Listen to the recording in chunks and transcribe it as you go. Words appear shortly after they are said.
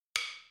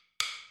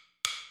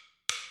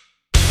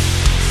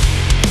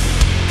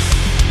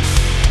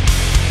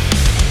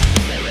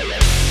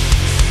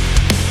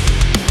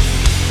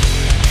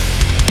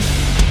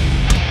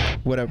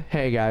up?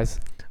 Hey guys,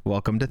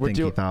 Welcome to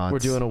Thinky Thoughts. We're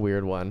doing a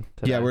weird one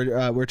today.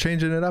 Yeah, we're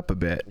changing it up a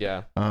bit.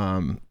 Yeah.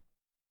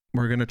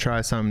 We're gonna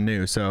try something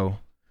new. So,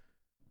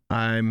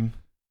 I'm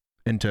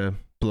into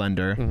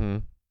Blender, Mm-hmm.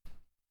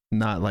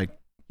 not like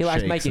He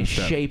likes shakes making and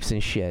stuff. shapes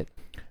and shit.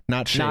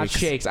 Not shakes. Not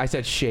shakes. I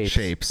said shapes.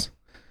 Shapes.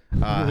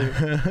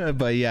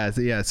 But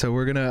yeah. So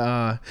we're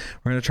gonna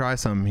try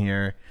some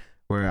here.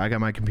 Where I got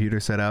my computer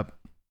set up.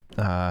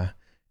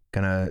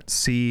 Gonna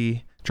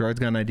see.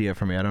 Gerard's got an idea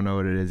for me. I don't know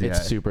what it is yet.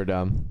 It's super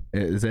dumb.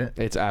 Is it?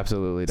 It's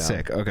absolutely dumb.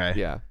 Sick. Okay.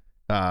 Yeah.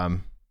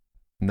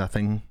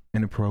 Nothing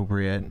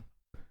inappropriate.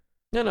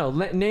 No.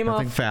 Name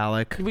Nothing off.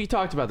 phallic. We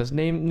talked about this.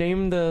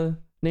 Name the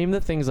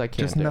things I can't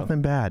Just do.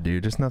 nothing bad,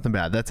 dude. Just nothing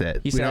bad. That's it.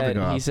 He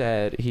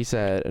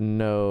said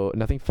no,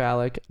 nothing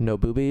phallic, no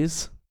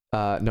boobies,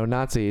 no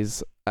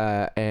Nazis,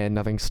 and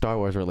nothing Star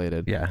Wars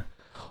related. Yeah.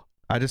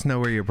 I just know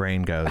where your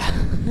brain goes.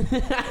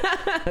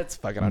 That's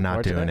fucking I'm not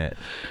unfortunate. doing it.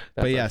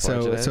 That's But yeah,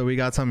 unfortunate. so we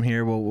got some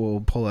here.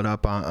 We'll pull it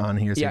up on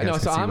here so Yeah, you guys no.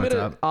 can So see I'm what's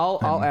gonna. up.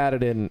 I'll add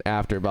it in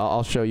after, but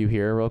I'll show you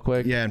here real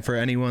quick. Yeah, and for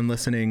anyone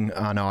listening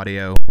on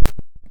audio,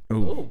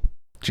 Ooh.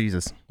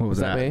 Jesus, what was Was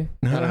that me?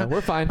 I don't know. We're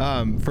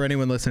fine. For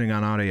anyone listening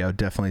on audio,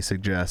 definitely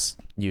suggest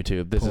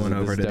YouTube. pulling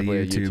over to the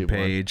definitely a YouTube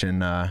page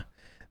and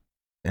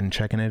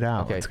checking it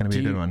out. Okay, It's gonna be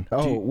a good one.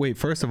 Wait,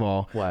 first of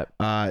all, What?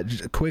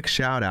 just a quick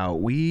shout out.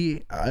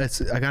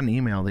 I got an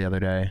email the other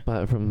day.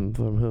 But from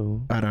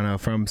who? I don't know,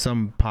 from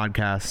some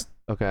podcast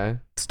Okay.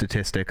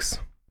 statistics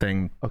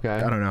thing. Okay.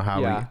 I don't know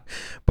how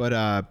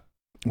but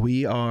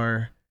we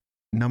are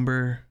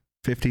number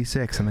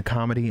 56 in the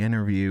comedy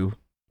interview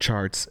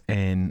charts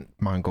in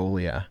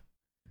Mongolia.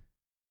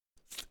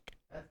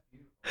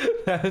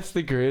 That's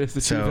the greatest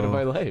achievement of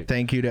my life.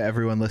 Thank you to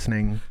everyone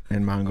listening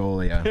in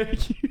Mongolia.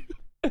 Thank you,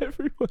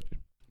 everyone.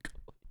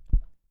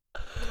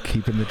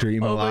 Keeping the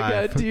dream Oh alive. my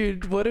god,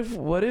 dude! What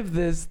if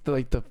this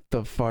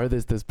the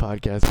farthest this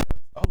podcast?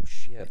 Oh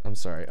shit! I'm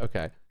sorry.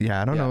 Okay.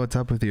 Yeah, I don't know what's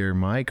up with your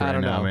mic I right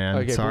don't now, know. man.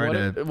 Okay, Sorry what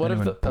to if, what if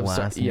anyone the I'm sorry,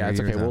 blasting yeah, your it's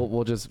okay. ears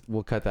out.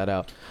 We'll cut that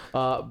out.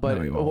 But No,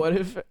 we won't. what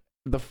if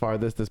the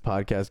farthest this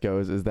podcast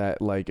goes is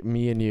that like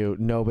me and you,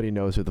 nobody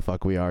knows who the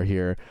fuck we are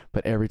here,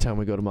 but every time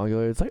we go to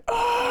Mongolia, it's like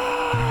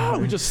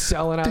we're just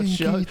selling out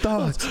shows.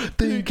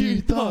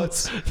 Thinky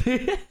thoughts.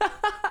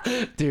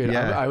 Dude,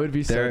 Yeah, I would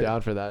be so they're- down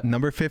for that.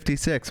 Number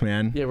 56,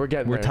 man. Yeah, we're We're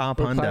there. top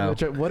climbing hundo. the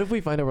tra- What if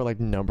we find out we're like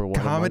number one?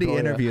 in Comedy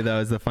Mongolia? interview though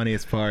is the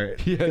funniest part.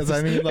 Yes, Because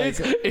I mean, like,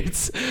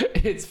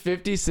 it's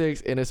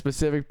 56 in a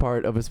specific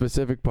part of a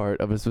specific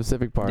part of a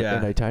specific part Yeah.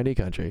 in a tiny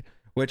country.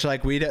 which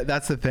like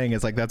that's the thing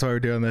is like that's why we're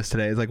doing this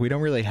today. Is like we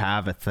don't really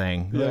have a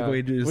thing. Like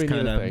we just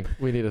kind of.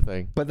 We need a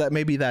thing. But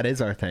that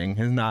is our thing.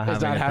 Is not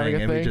Is having not having a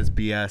and we thing? just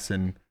BS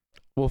and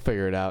We'll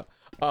figure it out.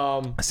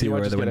 see you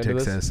wanna where the just wind get into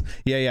takes this? us.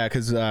 Yeah,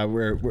 because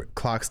we're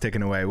clock's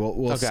ticking away.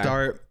 We'll Okay.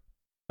 start.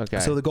 Okay.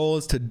 So the goal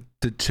is to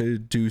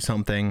do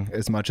something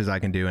as much as I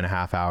can do in a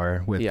half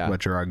hour with what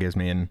Gerard gives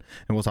me, and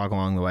we'll talk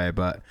along the way.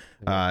 But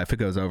if it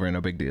goes over, no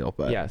big deal.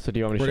 But yeah. So do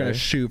you want me to we're show gonna you?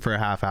 shoot for a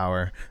half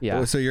hour.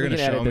 Yeah. So you're we gonna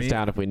can show edit me. this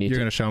down if we need You're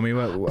to. gonna show me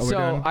what we're So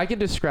doing. I can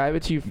describe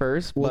it to you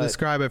first. We'll but,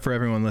 describe it for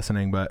everyone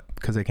listening, but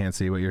because they can't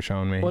see what you're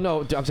showing me. Well,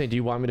 no. I'm saying, do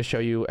you want me to show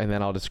you and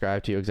then I'll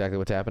describe to you exactly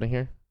what's happening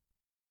here?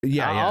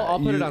 Yeah, I'll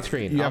put it on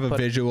screen. You I'll have a put-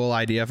 visual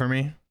idea for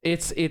me?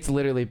 It's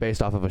literally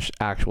based off of a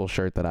actual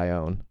shirt that I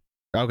own.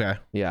 Okay.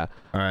 Yeah.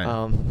 All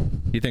right.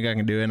 You think I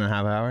can do it in a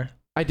half hour?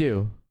 I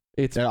do.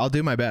 It's Yeah, I'll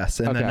do my best,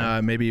 and Okay.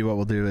 then maybe what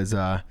we'll do is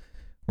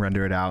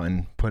render it out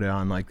and put it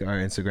on like our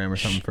Instagram or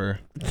something. For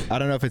I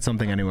don't know if it's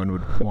something anyone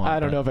would want.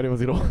 I don't know if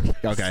anyone's gonna want this.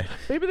 Okay.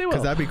 Maybe they will.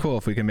 Because that'd be cool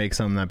if we can make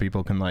something that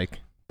people can like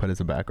put as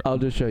a background. I'll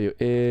just show you.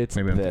 It's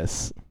Maybe I'm-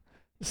 this.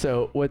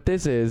 So what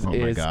this is Oh my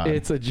is God.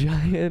 it's a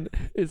giant.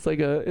 It's like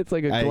a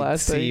I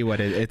glass see thing. what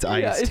it's Yeah,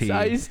 iced tea. it's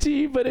iced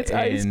tea, but it's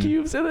ice And-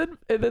 cubes, and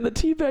then the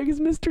tea bag is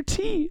Mr.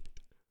 T.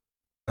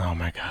 Oh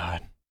my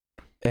God.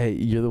 Hey,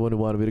 you're the one who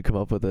wanted me to come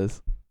up with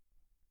this.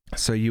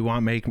 So you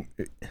want make,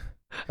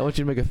 I want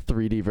you to make a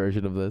 3D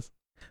version of this.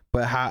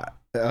 but how?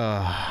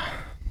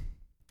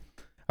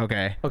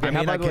 Okay. Okay, I how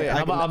mean, about,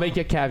 I can, I'll make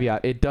you a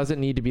caveat. It doesn't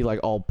need to be like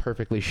all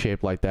perfectly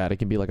shaped like that. It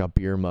can be like a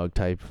beer mug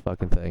type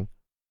fucking thing.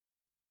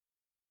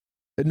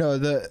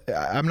 No,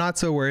 I'm not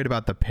so worried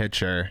about the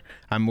picture.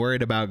 I'm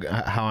worried about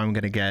how I'm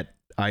gonna get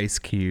Ice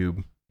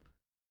Cube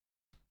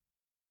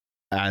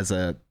as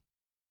a.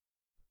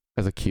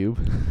 Cube.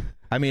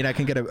 I mean, I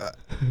can get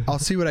I'll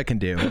see what I can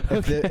do.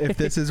 If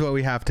this is what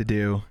we have to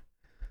do,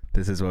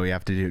 this is what we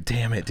have to do.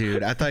 Damn it,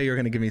 dude! I thought you were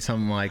gonna give me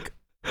something like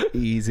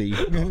easy.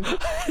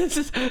 this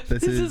is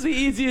the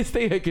easiest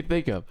thing I could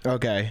think of.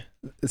 Okay.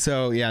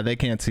 So yeah, they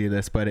can't see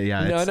this, but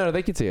yeah. No,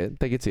 they can see it.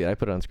 They can see it. I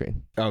put it on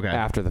screen. Okay.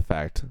 After the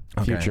fact.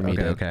 Okay, Future me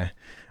did. Okay.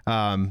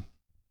 Do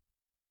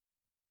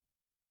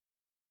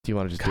you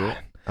want to just do it?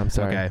 God. I'm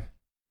sorry. Okay.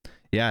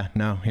 Yeah.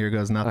 No. Here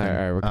goes nothing. All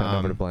right, we're cutting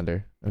over to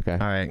Blender. Okay. All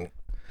right.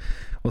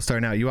 We'll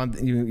start now. You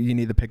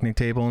need the picnic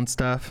table and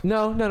stuff?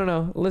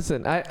 No.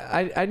 Listen,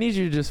 I need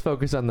you to just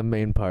focus on the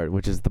main part,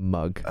 which is the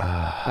mug.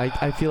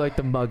 I feel like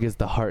the mug is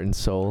the heart and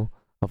soul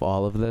of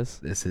all of this.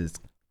 This is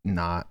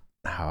not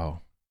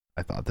how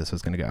I thought this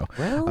was gonna go.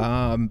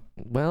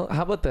 Well,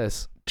 how about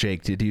this?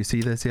 Jake, did you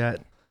see this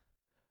yet?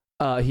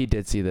 He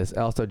did see this.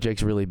 Also,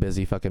 Jake's really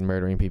busy fucking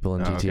murdering people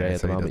in GTA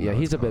at the moment. Yeah,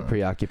 he's a bit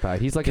preoccupied.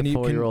 He's like a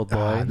 4-year-old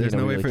boy. There's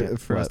no way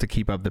for us to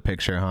keep up the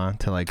picture, huh?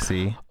 To like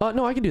see.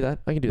 No, I can do that.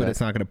 But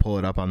it's not gonna pull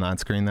it up on that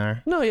screen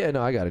there. No,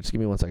 I got it. Just give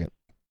me 1 second.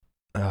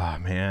 Oh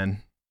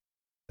man,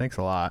 thanks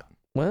a lot.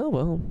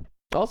 Well.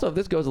 Also, if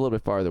this goes a little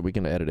bit farther, we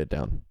can edit it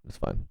down. It's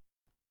fine.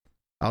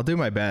 I'll do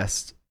my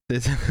best.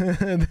 This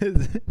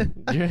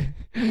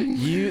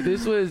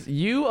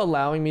you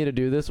allowing me to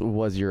do this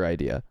was your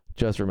idea.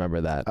 Just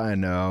remember that. I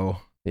know.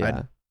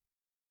 Yeah.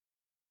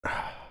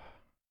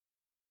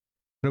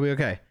 It'll be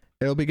okay.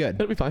 It'll be good.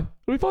 It'll be fine.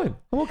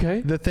 I'm okay.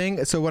 The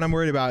thing, so what I'm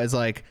worried about is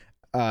like,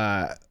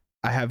 I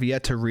have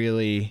yet to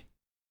really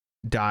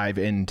dive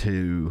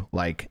into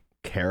like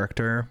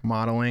character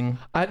modeling.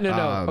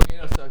 No.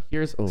 So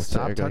here's. Oh,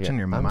 stop touching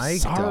your mic. I'm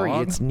sorry,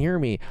 dog. It's near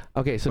me.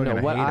 Okay, so no,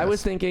 what I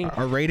was thinking.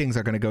 Our ratings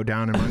are gonna go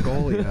down in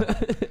Mongolia.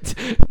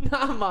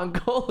 Not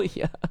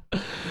Mongolia.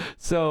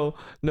 So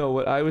no,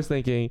 what I was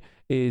thinking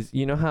is,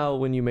 you know how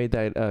when you made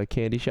that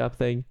candy shop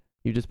thing,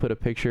 you just put a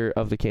picture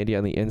of the candy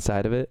on the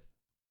inside of it.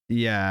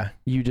 Yeah.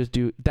 You just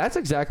do. That's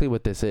exactly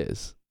what this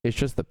is. It's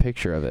just the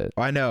picture of it.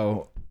 I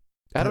know.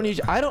 I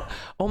don't.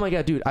 Oh my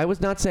god, dude! I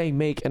was not saying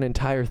make an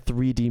entire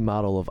 3D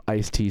model of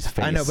Ice-T's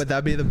face. I know, but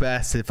that'd be the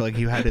best if like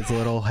you had his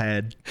little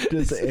head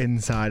just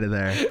inside of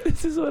there.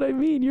 This is what I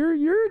mean.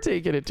 You're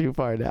taking it too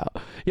far now.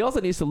 He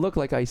also needs to look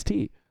like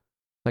Ice-T,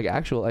 like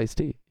actual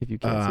Ice-T. If you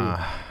can't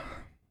see it.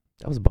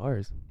 That was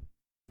bars.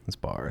 It's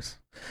bars.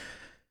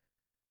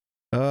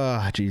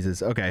 Oh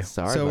Jesus. Okay.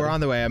 Sorry, so buddy. we're on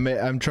the way.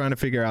 I'm trying to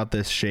figure out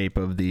this shape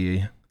of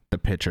the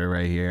picture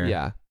right here.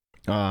 Yeah.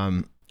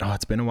 Oh,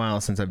 it's been a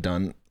while since I've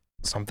done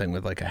something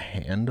with like a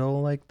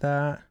handle like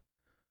that.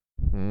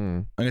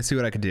 I'm gonna see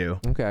what I could do.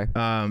 Okay.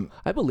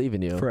 I believe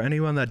in you. For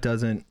anyone that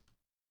doesn't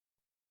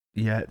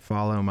yet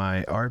follow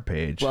my art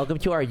page, welcome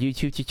to our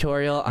YouTube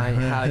tutorial on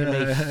how to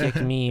make sick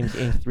memes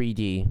in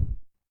 3D.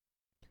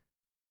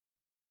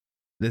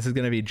 This is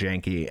gonna be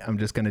janky. I'm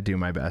just gonna do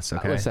my best.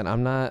 Okay. Listen,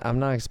 I'm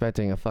not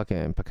expecting a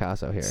fucking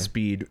Picasso here.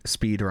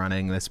 Speed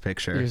running this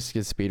picture. You're just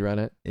gonna speed run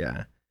it.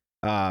 Yeah.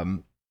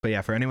 But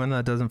yeah, for anyone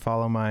that doesn't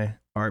follow my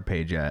art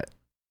page yet,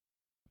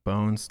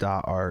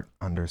 bones.art_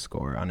 on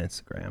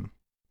Instagram.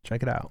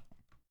 Check it out.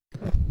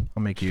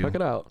 I'll make you check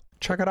it out.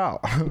 Check it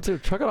out.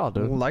 Dude, check it out,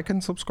 dude. Like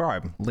and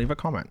subscribe. Leave a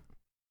comment.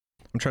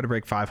 I'm trying to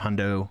break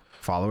 500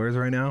 followers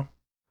right now.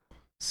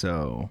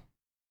 So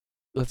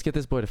let's get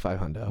this boy to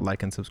 500.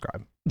 Like and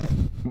subscribe.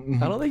 I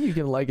don't think you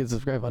can like and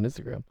subscribe on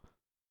Instagram.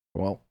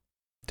 Well,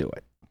 do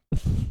it.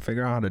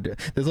 Figure out how to do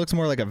it. This looks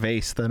more like a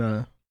vase than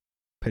a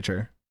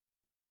picture.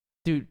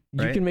 Dude,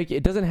 you right? can make it.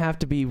 It doesn't have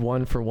to be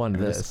one for one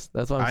this.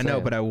 That's what I'm saying. I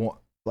know, but I want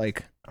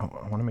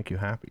to make you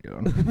happy,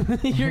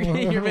 dude.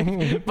 you're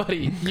making,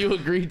 buddy, you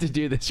agreed to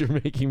do this. You're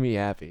making me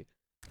happy.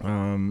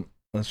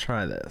 Let's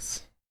try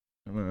this.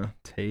 I'm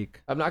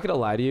not gonna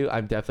lie to you.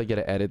 I'm definitely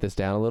gonna edit this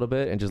down a little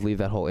bit and just leave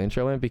that whole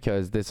intro in,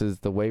 because this is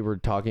the way we're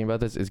talking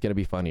about this is gonna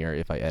be funnier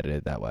if I edit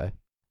it that way.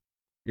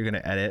 You're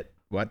gonna edit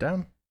what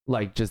down?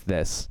 Like just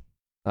this,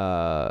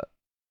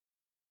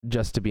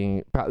 just to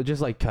being probably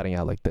just like cutting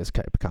out like this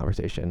type of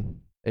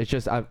conversation. It's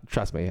just,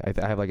 trust me, I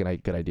have like a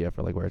good idea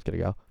for like where it's gonna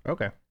go.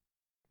 Okay.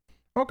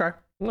 Oh,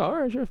 all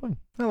right, sure, fine.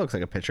 That looks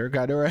like a picture,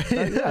 kind of, right?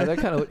 Yeah, that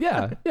kind of,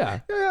 yeah.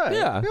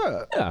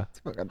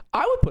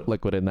 I would put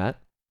liquid in that.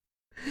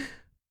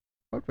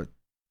 I would put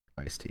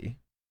iced tea.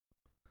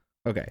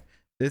 Okay,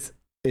 this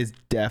is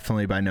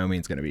definitely by no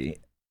means going to be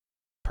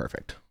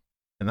perfect,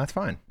 and that's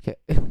fine. Okay,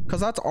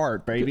 because that's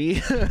art,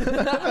 baby.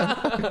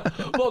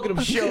 Welcome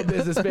to show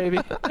business, baby.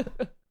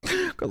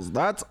 Because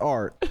that's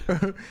art.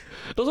 Doesn't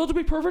have to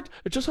be perfect.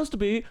 It just has to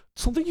be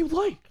something you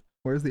like.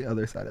 Where's the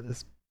other side of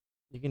this?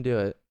 You can do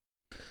it.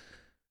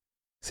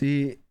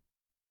 See,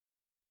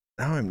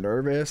 now I'm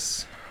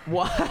nervous.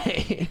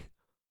 Why?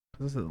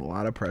 This is a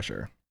lot of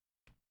pressure.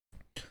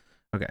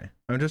 Okay,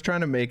 I'm just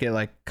trying to make it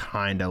like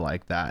kind of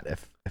like that.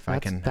 If I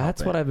can.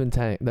 That's what I've been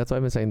saying. That's what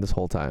I've been saying this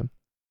whole time.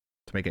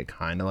 To make it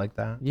kind of like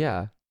that.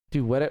 Yeah,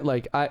 dude. What?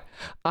 Like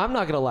I'm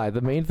not gonna lie.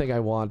 The main thing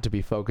I want to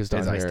be focused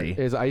on here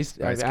is Ice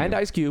and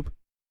Ice Cube,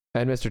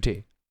 and Mr.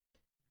 T.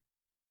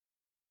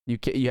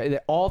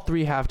 All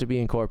three have to be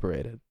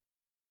incorporated.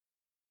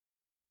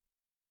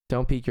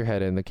 Don't peek your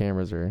head in. The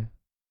cameras are.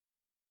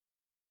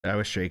 I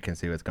wish Jake can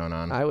see what's going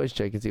on. I wish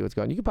Jake can see what's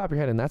going on. You can pop your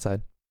head in that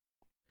side.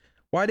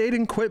 Why they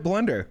didn't quit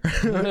Blender?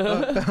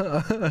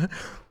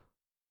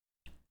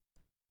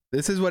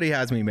 This is what he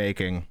has me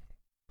making.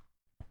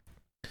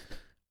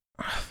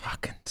 Oh,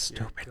 fucking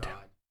stupid.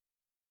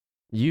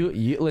 You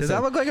listen. Does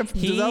that look like a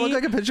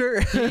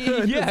picture?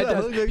 Yeah, it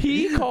does.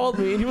 He called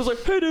me and he was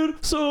like, "Hey,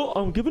 dude, so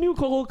I'm giving you a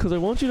call because I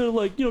want you to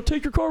like,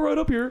 take your car right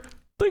up here.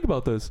 Think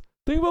about this.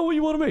 Think about what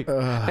you want to make."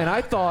 And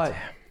I thought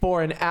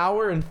for an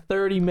hour and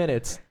 30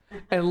 minutes,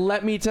 and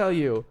let me tell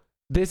you,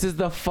 this is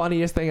the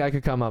funniest thing I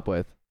could come up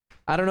with.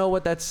 I don't know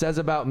what that says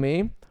about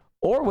me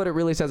or what it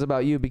really says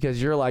about you,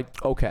 because you're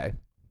like, okay.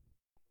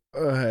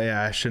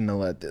 Yeah, I shouldn't have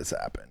let this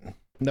happen.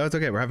 No, it's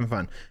okay. We're having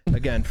fun.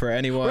 Again, for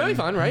anyone, We're having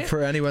fun, right?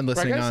 For anyone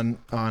listening Right,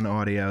 on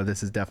audio,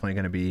 this is definitely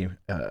going to be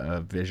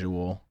a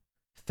visual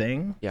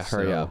thing. Yeah,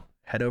 hurry up.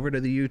 Head over to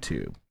the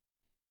YouTube.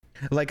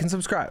 Like and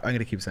subscribe. I'm going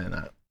to keep saying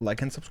that.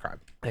 Like and subscribe.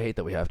 I hate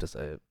that we have to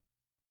say it.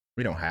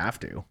 We don't have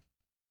to.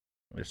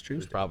 We just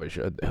choose We to. probably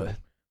should do it.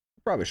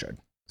 Probably should.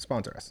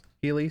 Sponsor us.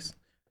 Heelys.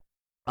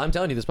 I'm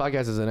telling you, this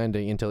podcast isn't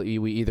ending until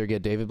we either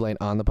get David Blaine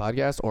on the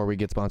podcast or we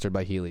get sponsored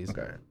by Heelys.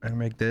 Okay. I'm going to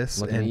make this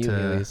Looking at into... you,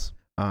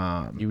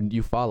 Heelys.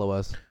 You follow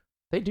us.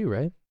 They do,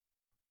 right?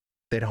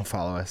 They don't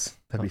follow us.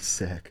 That'd be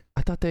sick.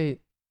 I thought they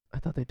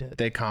did.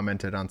 They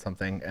commented on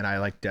something, and I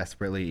like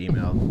desperately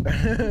emailed.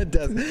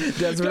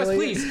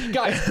 desperately. Guys, please,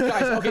 guys.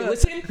 Okay,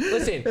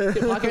 listen. The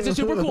podcast is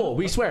super cool.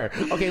 We swear.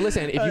 Okay,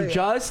 listen.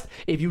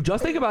 If you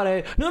just think about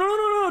it, no,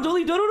 don't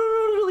leave.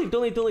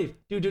 Don't leave.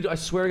 Dude, I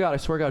swear to God,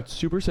 it's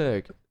super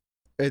sick.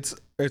 It's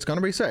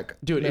gonna be sick,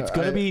 dude. It's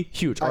gonna be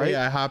huge. All right.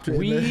 Yeah, I have to.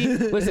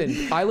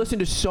 Listen. I listen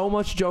to so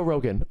much Joe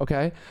Rogan.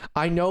 Okay,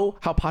 I know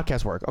how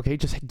podcasts work. Okay,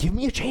 just give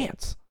me a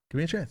chance. Give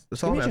me a chance.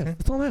 That's all I'm asking.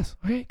 That's all I'm asking.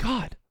 Okay,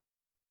 God.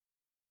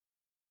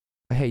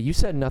 Hey, you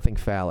said nothing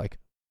phallic.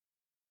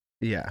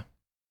 Yeah.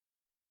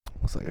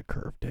 Looks like a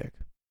curved dick.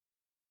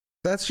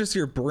 That's just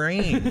your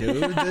brain, dude.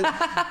 This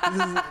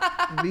is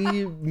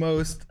the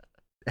most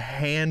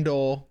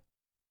handle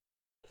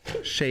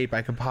shape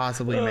I could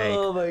possibly make.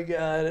 Oh my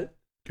God.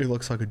 It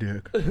looks like a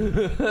dick.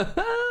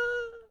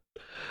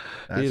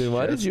 Ethan,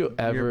 why did you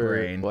ever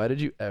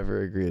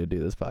agree to do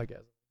this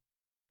podcast?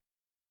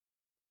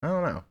 I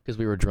don't know. Because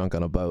we were drunk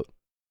on a boat.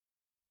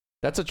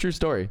 That's a true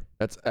story.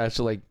 That's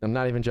actually, like, I'm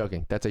not even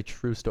joking. That's a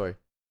true story.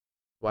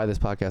 Why this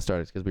podcast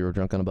started is because we were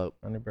drunk on a boat.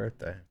 On your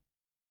birthday.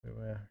 We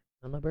were.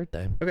 On my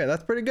birthday. Okay,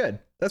 that's pretty good.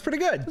 It's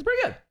pretty good.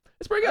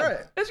 All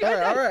right.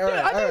 All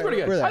right. I think it's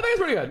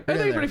pretty good. I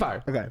think it's pretty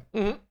fire. Okay.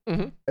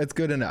 Mm-hmm. It's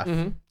good enough.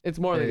 Mm-hmm. It's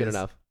more than good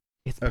enough.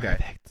 It's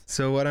perfect.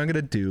 So what I'm going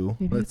to do,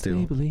 we're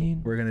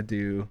Maybelline. going to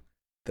do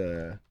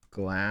the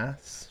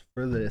glass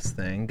for this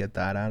thing. Get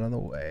that out of the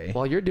way.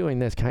 While you're doing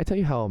this, can I tell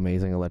you how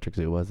amazing Electric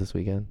Zoo was this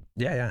weekend?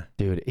 Yeah.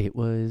 Dude, it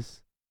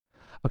was...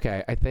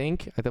 Okay, I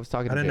was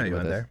talking to I didn't know Jake you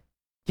went about there.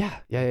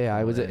 Yeah.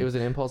 It was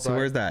an impulse. So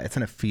where's that? It's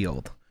in a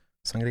field.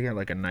 So I'm going to get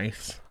like a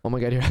nice... Oh my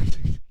God, you're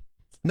actually...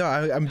 No,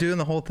 I'm doing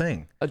the whole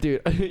thing.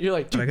 Dude, you're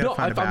like, dude, no, if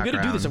I'm going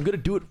to do this, I'm going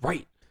to do it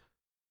right.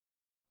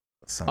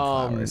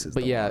 Sunflowers is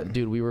but the yeah, one.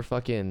 Dude, we were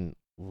fucking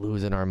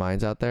losing our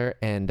minds out there.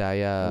 And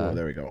oh,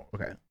 there we go.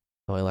 Okay.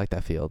 Oh, I like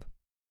that field.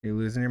 You're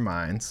losing your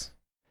minds.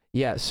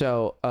 Yeah,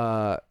 so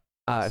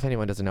if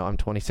anyone doesn't know, I'm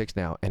 26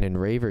 now. And in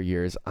raver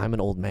years, I'm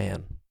an old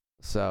man.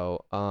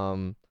 So,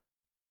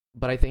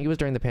 but I think it was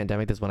during the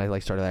pandemic that's when I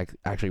like started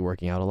actually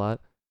working out a lot.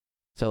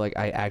 So like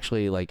I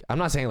actually like I'm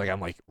not saying like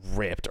I'm like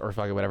ripped or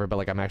fucking whatever, but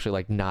like I'm actually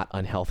like not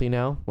unhealthy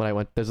now. When I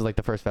went, this is like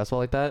the first festival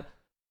like that.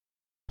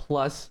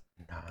 Plus,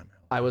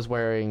 I was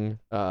wearing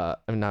hold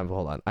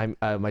on.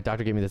 My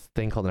doctor gave me this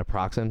thing called an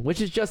Naproxen,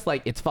 which is just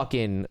like it's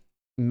fucking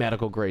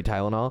medical grade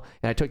Tylenol,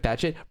 and I took that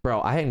shit, bro.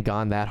 I hadn't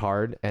gone that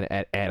hard and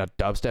at a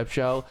dubstep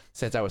show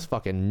since I was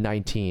fucking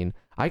 19.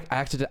 I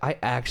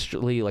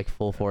actually like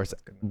full force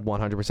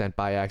 100%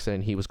 by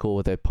accident. He was cool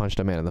with it. Punched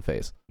a man in the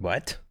face.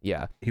 What?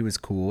 Yeah. He was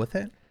cool with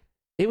it?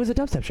 It was a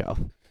dubstep show.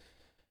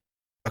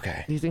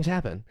 Okay. These things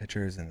happen.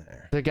 Pictures in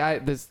there. The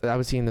guy, I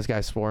was seeing this guy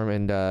swarm,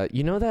 and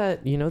you know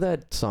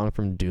that song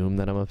from Doom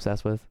that I'm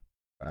obsessed with?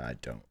 I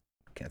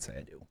can't say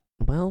I do.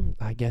 Well,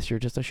 I guess you're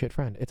just a shit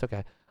friend. It's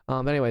okay.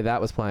 Anyway,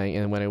 that was playing,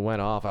 and when it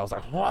went off, I was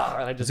like, wow,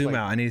 and I just zoom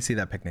out. I need to see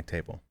that picnic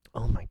table.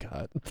 Oh my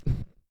God.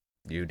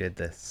 You did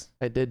this.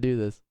 I did do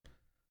this.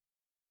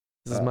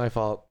 This is my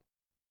fault.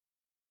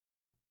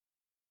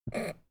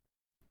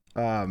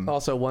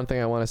 Also, one thing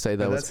I want to say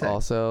that was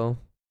also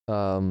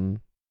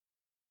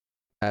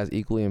as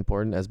equally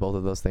important as both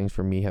of those things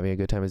for me having a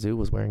good time at zoo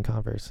was wearing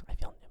Converse. I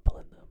feel nimble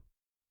in them.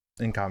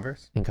 In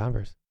Converse? In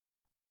Converse.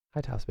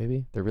 High tops,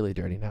 baby. They're really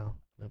dirty now. I don't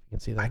know if you can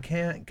see that. I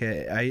can't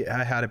get...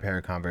 I had a pair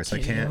of Converse. I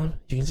can't...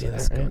 You can see that,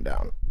 It's right? going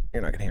down.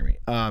 You're not going to hear me.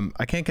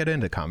 I can't get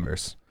into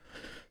Converse.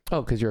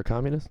 Oh, because you're a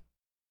communist?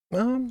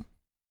 No.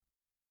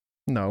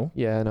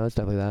 Yeah, no, it's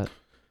definitely that.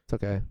 It's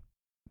okay.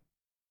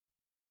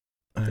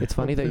 It's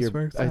funny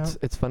that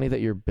it's funny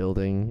that you're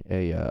building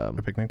a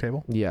picnic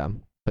table? Yeah,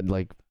 but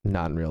like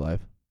not in real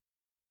life.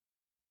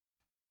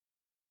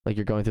 Like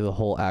you're going through the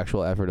whole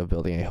actual effort of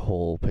building a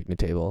whole picnic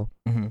table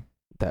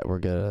that we're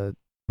gonna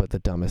put the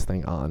dumbest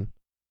thing on.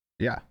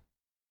 Yeah.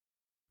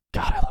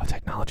 God, I love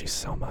technology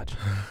so much.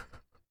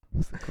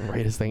 It's the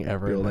greatest thing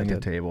ever. Building a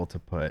table to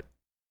put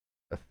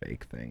a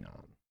fake thing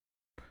on.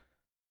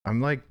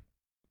 I'm like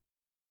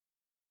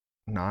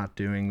not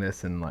doing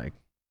this and like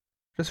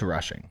just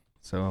rushing.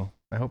 So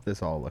I hope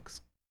this all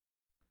looks.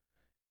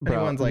 Bro,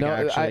 anyone's like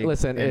actually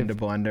into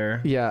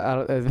Blender.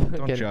 Yeah,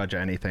 don't judge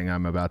anything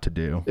I'm about to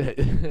do.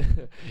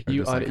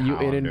 you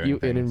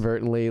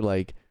inadvertently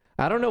like.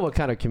 I don't know what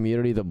kind of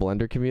community the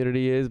Blender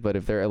community is, but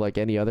if they're like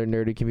any other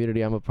nerdy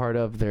community I'm a part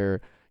of, they're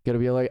gonna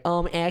be like,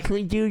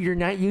 actually, dude, you're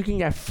not using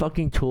that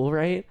fucking tool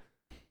right.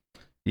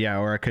 Yeah,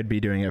 or I could be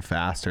doing it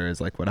faster. Is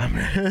like what I'm.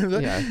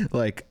 Yeah.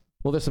 Like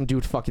Well, there's some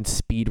dude fucking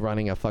speed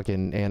running a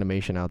fucking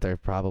animation out there,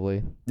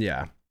 probably.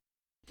 Yeah.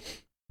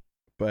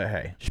 But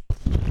hey.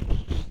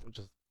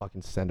 Just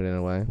fucking send it in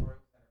away.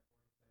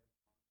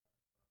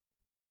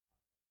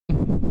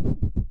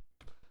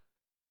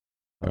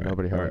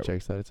 Nobody heard what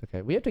Jake said. It's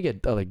okay. We have to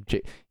get like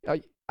Jake.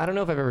 I don't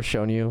know if I've ever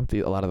shown you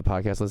a lot of the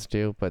podcasts I listen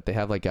to, but they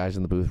have like guys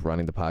in the booth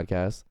running the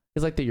podcast.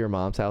 It's like the Your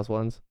Mom's House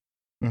ones.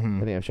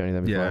 Mm-hmm. I think I've shown you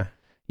them before.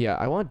 Yeah.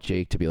 I want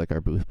Jake to be like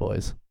our booth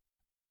boys.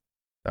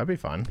 That'd be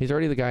fun. He's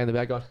already the guy in the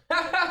back going.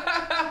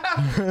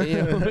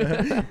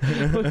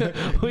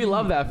 We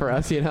love that for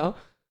us, you know.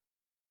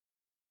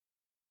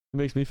 It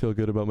makes me feel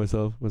good about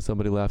myself when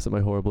somebody laughs at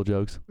my horrible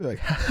jokes. Like,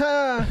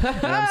 ha!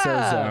 And I'm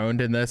so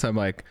zoned in this. I'm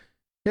like,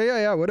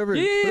 yeah, whatever.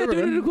 Yeah,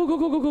 whatever, dude,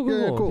 cool.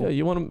 Yeah, cool. Yeah,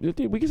 you want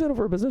to? We can set up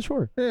for a business,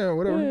 sure. Yeah,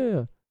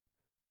 whatever.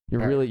 Yeah.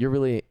 You're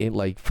really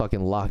like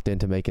fucking locked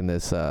into making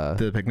this.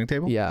 The picnic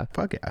table? Yeah.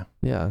 Fuck yeah.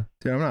 Yeah.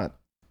 Dude, I'm not.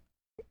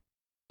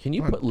 Can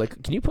you put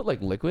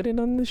like liquid in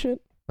on this shit?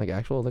 Like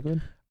actual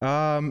liquid?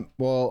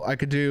 Well, I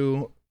could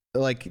do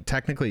like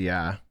technically,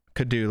 yeah,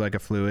 could do like a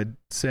fluid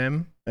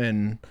sim,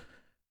 and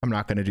I'm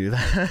not gonna do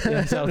that.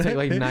 Yeah, so it'll take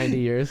like 90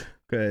 years.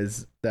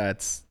 Because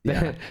that's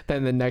yeah.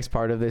 Then the next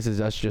part of this is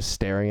us just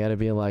staring at it,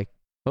 being like,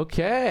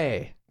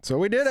 okay, so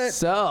we did it.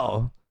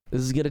 So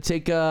this is gonna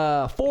take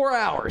 4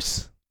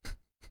 hours.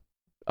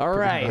 All Pretty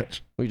right.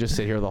 much. We just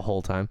sit here the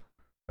whole time.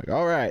 Like,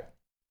 all right.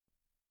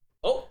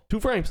 Oh, 2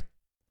 frames.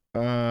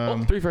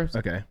 3 frames.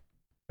 Okay.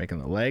 Making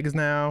the legs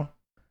now.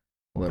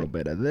 A little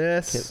bit of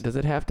this. Does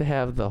it have to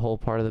have the whole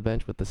part of the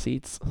bench with the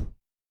seats?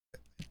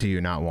 Do you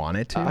not want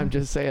it to? I'm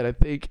just saying. I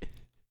think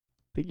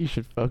you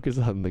should focus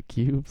on the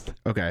cubes.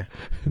 Okay.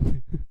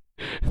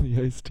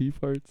 The iced tea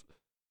parts.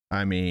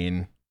 I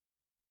mean,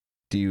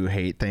 do you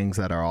hate things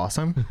that are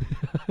awesome?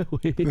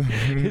 Wait,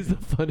 is the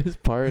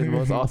funnest part and the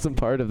most awesome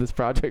part of this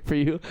project for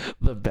you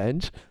the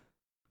bench?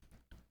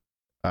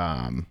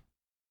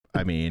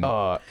 I mean,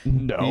 no.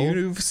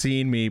 You've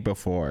seen me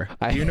before.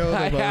 You know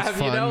the most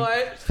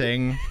fun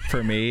thing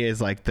for me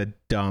is like the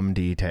dumb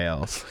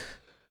details.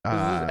 This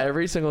is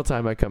every single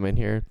time I come in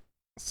here.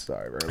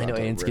 Sorry, I know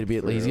Ian's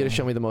gonna he's gonna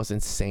show me the most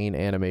insane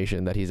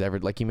animation that he's ever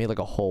like. He made like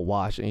a whole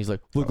wash, and he's like,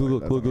 look,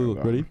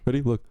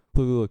 ready, look.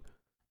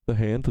 The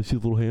hand, see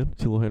the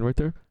little hand, right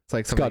there. It's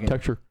like something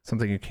texture,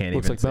 something you can't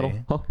looks even like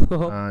see.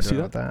 Metal. Huh? See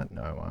that?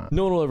 No, I want.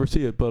 No one will ever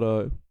see it,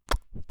 but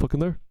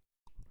fucking there.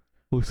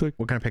 Looks like.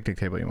 What kind of picnic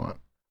table you want?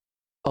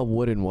 A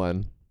wooden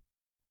one.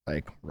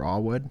 Like raw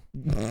wood?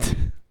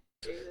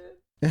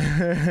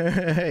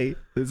 Hey,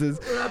 we're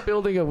not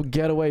building a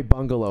getaway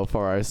bungalow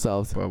for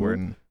ourselves. Well,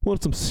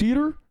 want some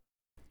cedar?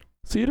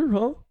 Cedar,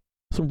 huh?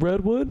 Some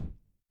redwood?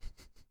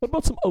 What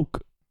about some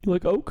oak? You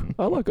like oak?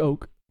 I like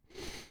oak.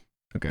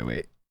 Okay,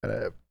 wait.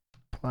 Gotta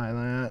apply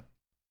that.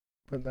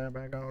 Put that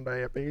back on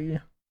diabetes.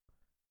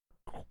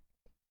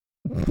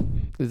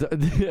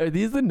 Are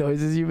these the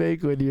noises you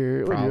make when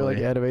you're like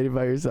animating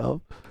by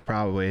yourself?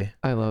 Probably.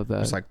 I love that.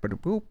 Just like and then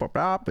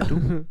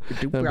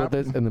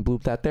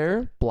bloop that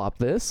there. Blop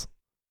this.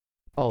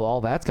 Oh,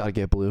 all that's got to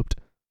get blooped.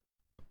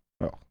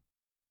 Oh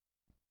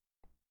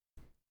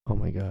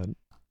my god.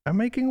 I'm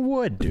making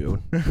wood,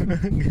 dude.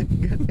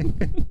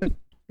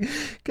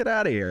 Get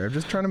out of here. I'm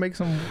just trying to make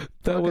some.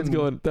 That one's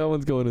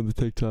going in the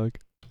TikTok.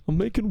 I'm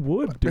making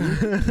wood,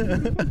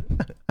 dude.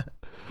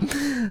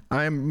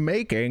 I'm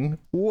making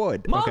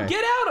wood. Mom,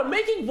 get out! I'm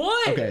making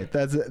wood. Okay,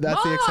 that's Mom,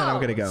 the extent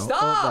I'm gonna go. Stop!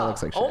 Oh, that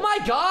looks like shit. Oh my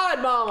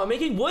god, Mom! I'm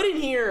making wood in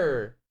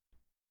here.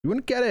 You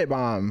wouldn't get it,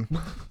 Mom.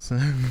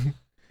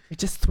 I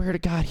just swear to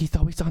God, he's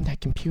always on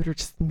that computer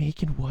just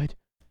making wood.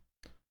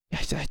 Yeah,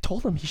 I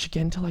told him he should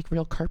get into like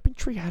real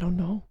carpentry. I don't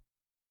know.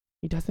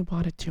 He doesn't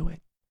want to do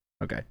it.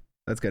 Okay,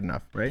 that's good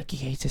enough, right? I think he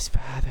hates his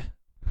father.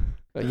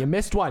 Oh, you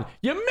missed one.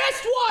 You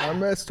missed one. I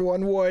missed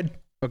one wood.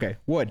 Okay,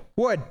 wood.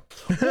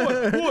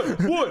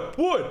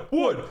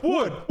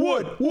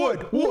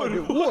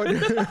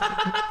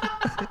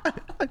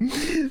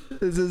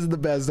 This is the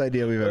best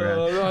idea we've ever had.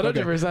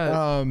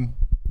 100%.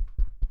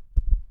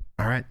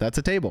 All right, that's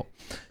a table.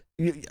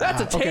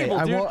 That's a table,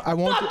 dude. I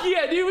won't. Fuck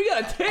yeah, dude. We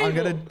got a table. I'm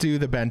gonna do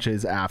the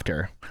benches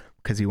after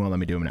because you won't let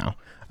me do them now.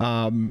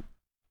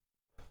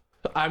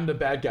 I'm the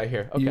bad guy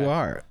here. Okay. You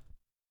are.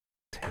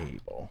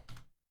 Table.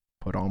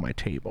 Put all my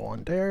table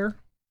on there.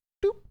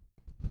 Doop.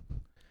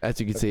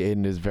 As you can see,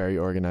 Aiden is very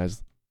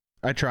organized.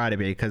 I try to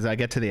be because I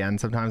get to the end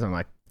sometimes. I'm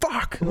like,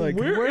 fuck. Like,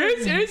 where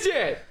is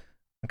it?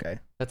 Okay.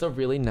 That's a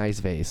really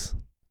nice vase.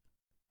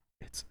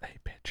 It's a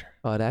picture.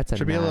 Oh, that's a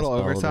should nice be a little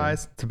building.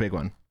 oversized. It's a big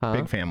one. Huh?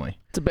 Big family.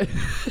 It's a big,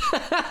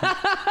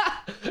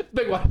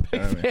 big one.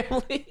 Big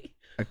family.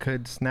 I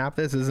could snap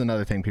this. This is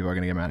another thing people are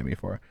gonna get mad at me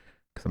for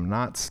because I'm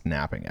not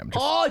snapping it. I'm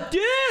just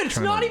dude, it's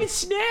not even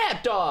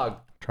snapped, dog.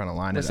 Trying to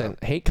line it up. Listen,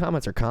 hate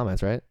comments are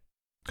comments, right?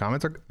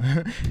 Comments are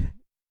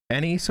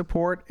any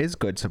support is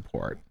good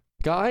support.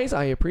 Guys,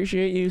 I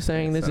appreciate you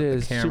saying this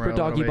is Super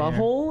Doggy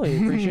Butthole. I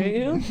appreciate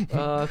you.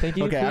 Thank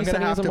you. Okay, Please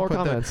send me some more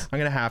comments. I'm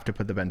gonna have to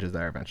put the benches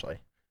there eventually.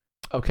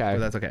 Okay. But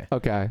that's okay.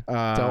 Okay.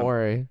 Don't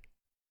worry.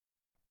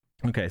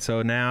 Okay,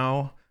 so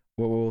now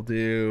what we'll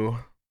do,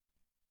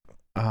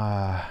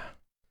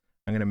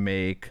 I'm gonna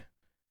make.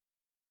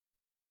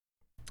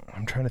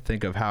 I'm trying to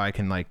think of how I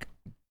can like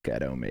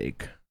ghetto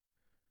make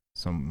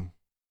some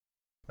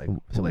like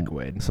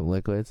liquid. Some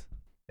liquids.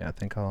 Yeah, I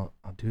think I'll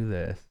do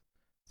this.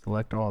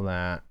 Select all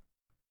that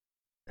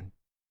and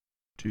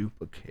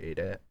duplicate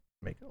it.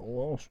 Make it a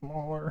little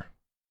smaller.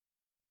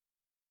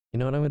 You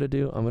know what I'm gonna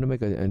do? I'm gonna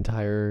make an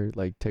entire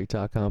like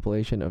TikTok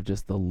compilation of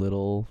just the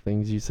little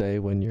things you say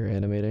when you're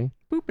animating.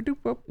 Boop a doop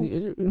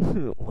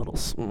boop. A little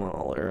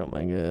smaller. Oh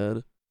my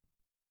god.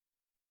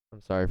 I'm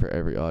sorry for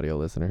every audio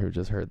listener who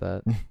just heard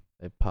that.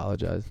 I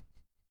apologize.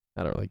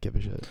 I don't really give a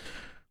shit.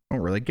 I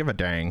don't really give a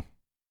dang.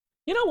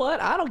 You know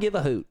what? I don't give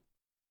a hoot.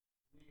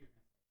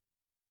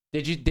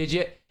 Did you,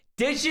 Jake?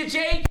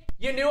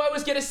 You knew I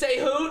was gonna say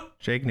hoot?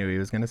 Jake knew he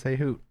was gonna say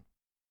hoot.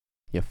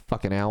 You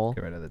fucking owl.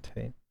 Get rid of the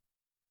tape.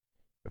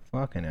 You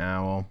fucking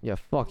owl. You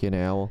fucking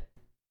owl.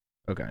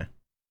 Okay.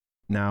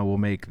 Now we'll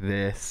make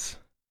this.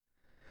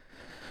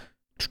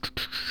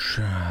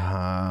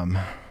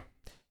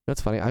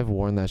 That's funny. I've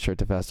worn that shirt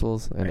to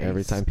festivals, and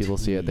every time people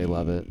see it, they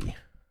love it.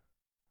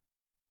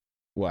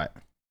 What?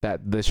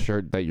 This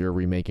shirt that you're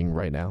remaking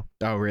right now.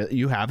 Oh, really?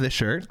 You have this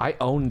shirt? I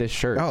own this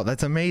shirt. Oh,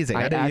 that's amazing.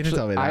 You didn't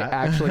tell me that. I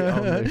actually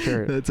own this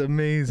shirt. That's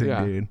amazing,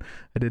 dude.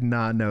 I did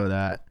not know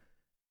that.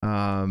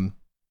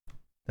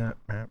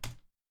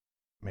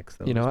 Mix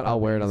those. You know what? I'll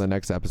wear it on the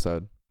next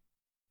episode.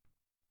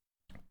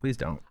 Please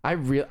don't.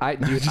 Dude,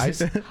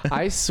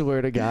 I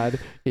swear to God,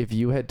 if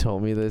you had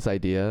told me this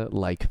idea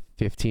like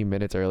 15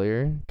 minutes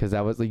earlier, because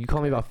that was like you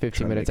called me about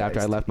 15 minutes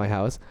after I left my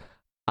house,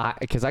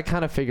 because I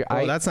kind of figured.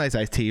 Oh, that's nice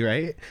iced tea,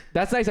 right?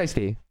 That's nice iced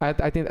tea. I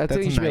think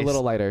it should be a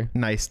little lighter.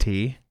 Nice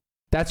tea.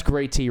 That's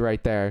great tea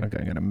right there. Okay,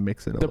 I'm gonna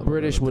mix it. The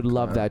British would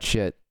love that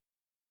shit.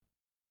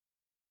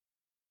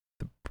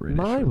 The British.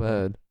 My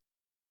word.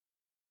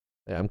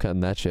 Yeah, I'm cutting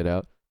that shit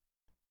out.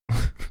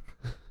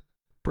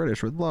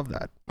 British would love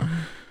that.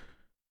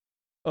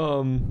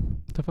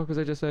 What the fuck was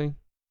I just saying?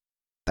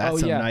 That's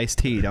some nice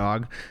tea,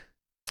 dog.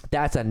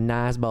 That's a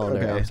nice boulder.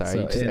 Okay, I'm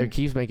sorry. so It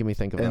keeps making me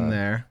think of in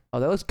there. Oh,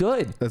 that was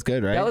good. That's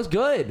good, right? That was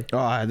good.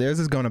 Oh, theirs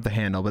is going up the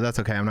handle, but that's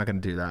okay. I'm not gonna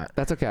do that.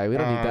 That's okay. We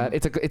don't need that.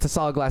 It's a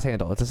solid glass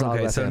handle. It's a solid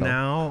glass handle.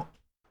 So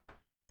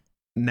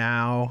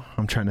now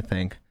I'm trying to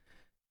think.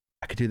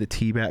 I could do the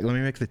tea bag. Let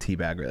me make the tea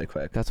bag really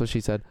quick. That's what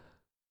she said.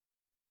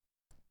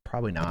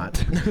 Probably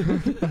not.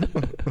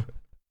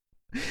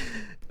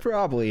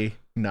 Probably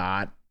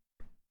not.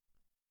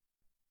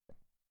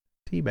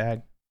 Tea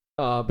bag.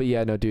 But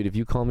yeah, no, dude, if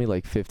you called me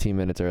like 15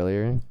 minutes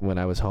earlier when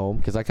I was home,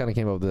 because I kind of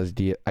came up with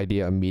this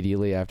idea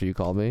immediately after you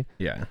called me.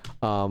 Yeah.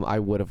 I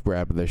would have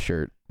grabbed this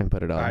shirt and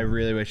put it on. I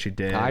really wish you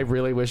did. I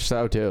really wish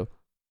so too.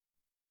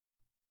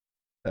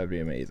 That'd be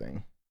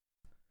amazing.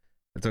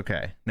 It's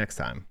okay. Next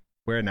time.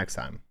 Wear it next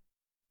time.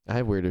 I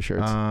have weirder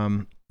shirts.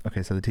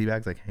 Okay, so the tea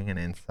bag's like hanging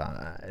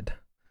inside.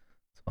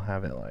 So I'll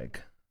have it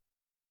like.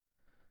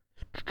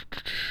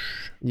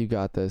 You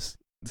got this.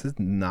 This is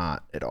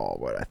not at all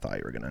what I thought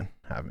you were gonna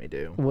have me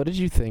do. What did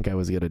you think I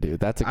was gonna do?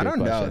 That's a good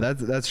question. I don't know.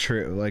 That's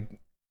true. Like,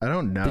 I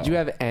don't know. Did you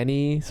have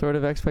any sort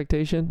of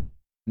expectation?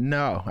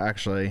 No,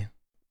 actually.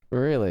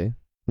 Really?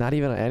 Not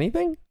even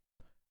anything?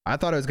 I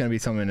thought it was gonna be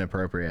something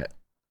inappropriate.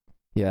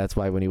 Yeah, that's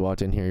why when he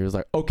walked in here, he was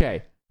like,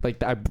 "Okay."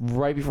 Like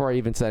right before I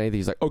even said anything,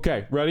 he's like,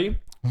 "Okay, ready?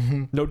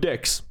 No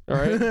dicks. All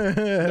right.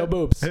 No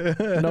boobs.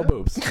 No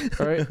boobs.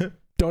 All right.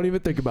 Don't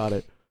even think about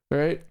it. All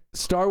right.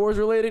 Star Wars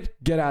related,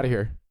 get out of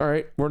here. All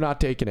right, we're not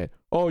taking it.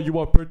 Oh, you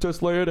want Princess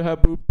Leia to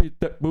have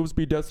boobs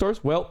be Death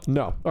Stars? Well,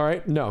 no. All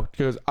right, no,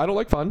 because I don't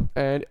like fun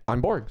and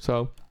I'm boring.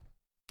 So,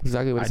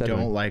 exactly what he said to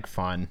me. I don't like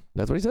fun.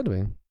 That's what he said to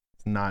me.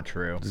 It's not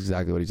true. That's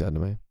exactly what he said to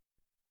me.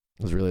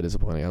 It was really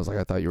disappointing. I was like,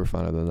 I thought you were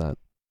funner than that.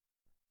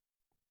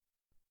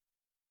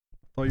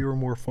 Thought you were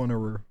more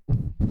funner.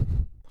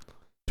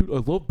 Dude, I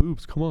love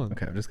boobs. Come on.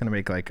 Okay, I'm just gonna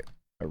make like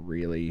a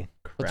really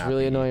crappy... What's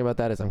really annoying about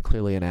that is I'm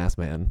clearly an ass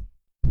man.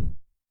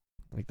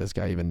 Like this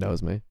guy even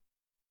knows me.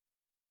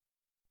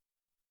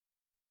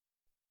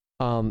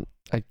 Can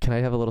I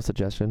have a little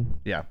suggestion?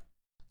 Yeah.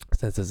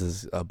 Since this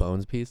is a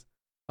Bones piece,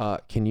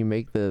 can you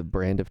make the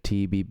brand of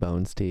tea be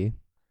Bones tea?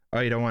 Oh,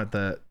 you don't want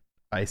the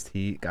iced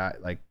tea guy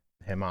like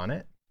him on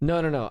it?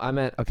 No. I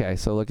meant okay.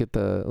 So look at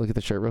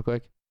the shirt real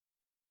quick.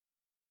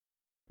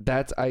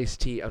 That's iced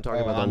tea. I'm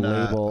talking about the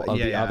label of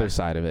the other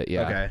side of it.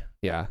 Yeah. Okay.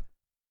 Yeah.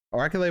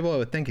 Or I could label it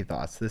with Thinky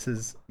Thoughts. This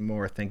is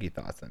more Thinky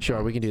Thoughts than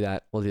sure. We can do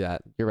that. We'll do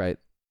that. You're right.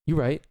 You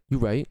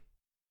right.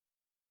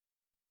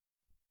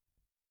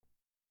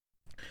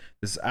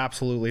 This is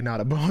absolutely not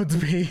a Bones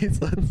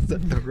piece. Let's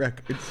set the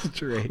record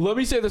straight. Let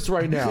me say this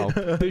right now.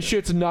 This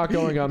shit's not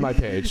going on my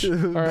page. All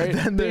right?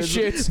 This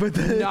shit's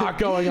not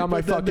going on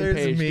my fucking there's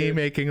page. Me dude.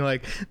 making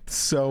like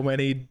so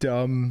many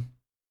dumb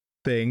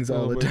things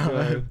all the time.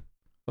 God.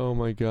 Oh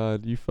my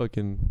god, you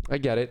fucking... I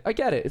get it.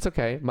 It's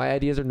okay. My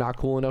ideas are not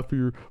cool enough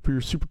for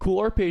your super cool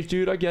art page,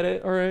 dude. I get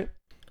it. All right.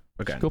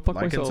 Okay. Go fuck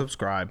like myself. And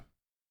subscribe.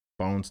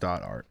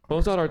 Bones.art.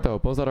 Bones.art though.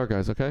 Bones.art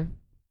guys, okay?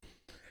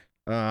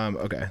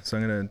 Okay, so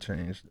I'm gonna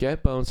change.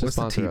 Get Bones to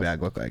sponsor us. What's the tea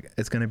bag look like?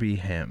 It's gonna be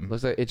him.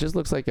 Looks like it just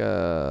looks like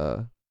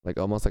a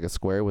almost like a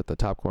square with the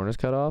top corners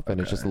cut off,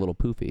 and it's just a little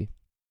poofy.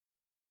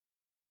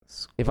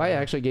 If I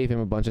actually gave him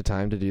a bunch of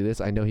time to do this,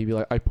 I know he'd be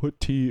like, I put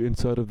tea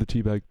inside of the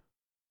tea bag.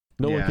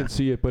 No one can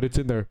see it, but it's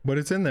in there. But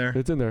it's in there.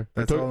 It's in there.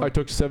 That's I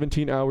took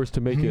 17 hours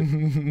to make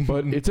it,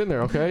 but it's in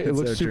there, okay? It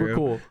looks super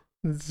cool.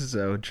 It's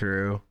so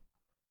true.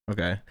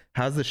 Okay.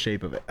 How's the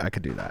shape of it? I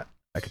could do that.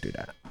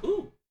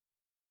 Ooh.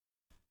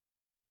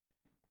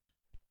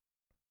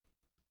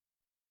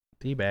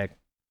 Tea bag.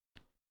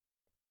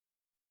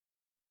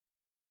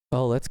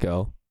 Oh, let's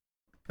go.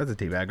 That's a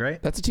tea bag,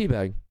 right? That's a tea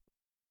bag.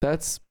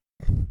 That's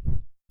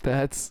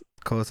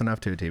Close enough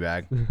to a tea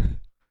bag.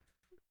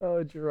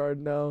 Oh, Gerard,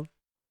 no.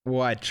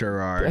 What,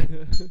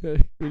 Gerard?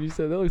 When you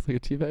said that looks like a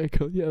tea bag, I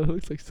go, yeah, that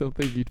looks like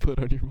something you'd put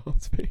on your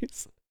mom's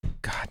face.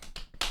 God.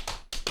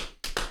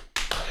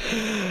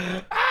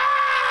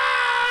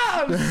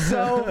 I'm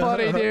so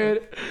funny,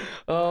 dude.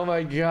 Oh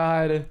my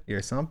god.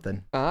 You're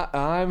something.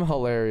 I'm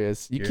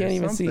hilarious. You You're can't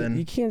even something. see.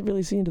 You can't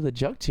really see into the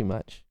jug too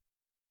much.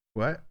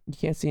 What? You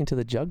can't see into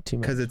the jug too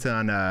much. Because it's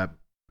on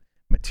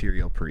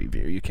material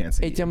preview. You can't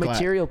see. It's a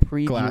material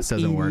preview. Glass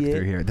doesn't work idiot.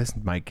 through here. This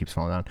mic keeps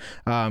falling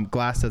down.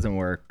 Glass doesn't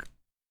work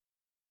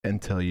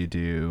until you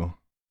do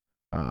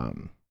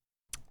the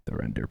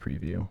render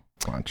preview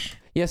launch.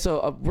 Yeah,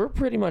 so we're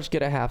pretty much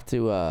gonna have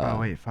to. Oh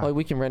wait, fuck. Oh,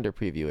 we can render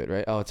preview it,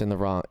 right? Oh, it's in the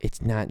wrong.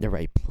 It's not in the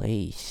right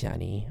place,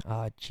 Sonny.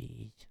 Oh,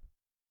 jeez.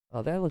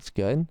 Oh, that looks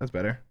good. That's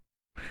better.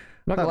 I'm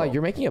not gonna lie,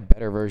 you're making a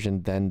better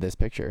version than this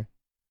picture.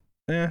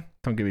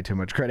 Don't give me too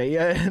much credit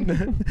yet.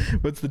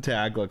 What's the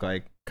tag look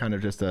like? Kind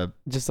of just a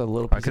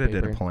little piece I could of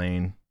have paper. did a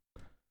plane.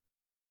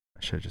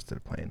 I should have just did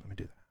a plane. Let me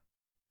do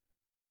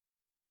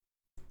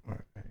that.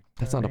 Okay.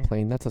 That's not a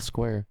plane. That's a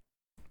square.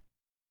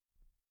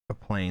 A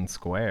plane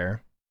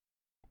square.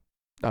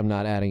 I'm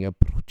not adding a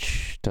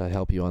to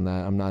help you on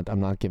that. I'm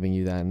not giving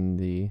you that in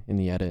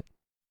the edit.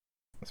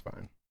 That's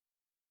fine.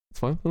 It's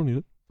fine. I don't need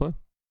it. It's fine.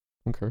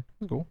 I don't care.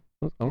 It's cool.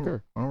 I don't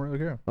care. I don't really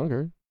care. I don't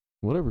care.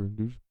 Whatever.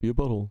 Just be a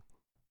butthole.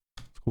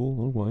 It's cool.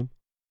 I don't mind.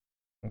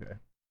 Okay.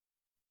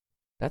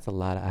 That's a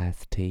lot of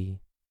iced tea.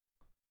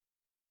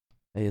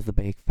 That is a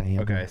big fan.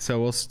 Okay,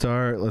 so we'll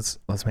start. Let's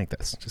make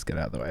this. Just get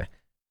out of the way.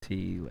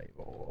 Tea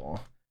label.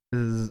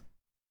 This is.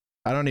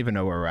 I don't even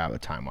know where we're at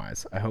with time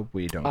wise. I hope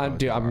we don't.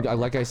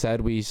 Like I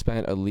said, we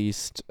spent at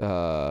least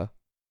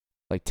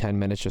like 10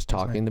 minutes just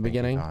talking in the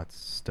beginning.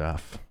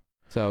 Stuff.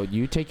 So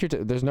you take your.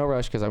 There's no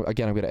rush because I'm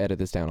going to edit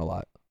this down a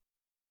lot.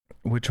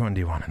 Which one do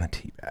you want in the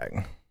tea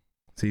bag?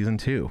 Season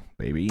 2,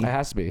 baby. It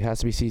has to be. It has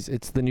to be season.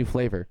 It's the new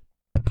flavor.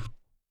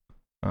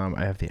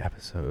 I have the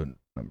episode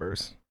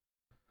numbers.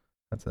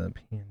 That's a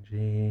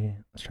PNG.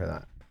 Let's try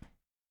that.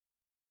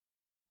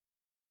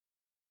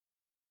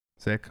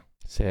 Sick.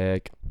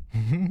 Sick.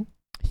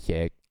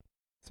 Sick.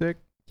 Sick.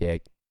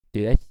 Sick.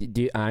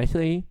 Dude,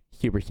 honestly,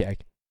 super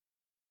sick.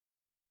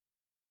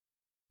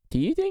 Do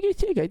you think it's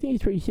sick? I think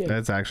it's pretty sick.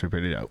 That's actually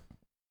pretty dope.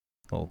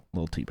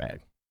 Little tea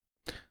bag.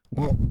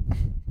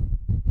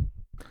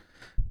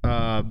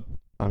 I'm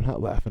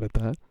not laughing at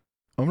that.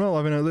 I'm not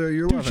laughing at that.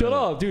 You're Dude, laughing shut at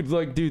up,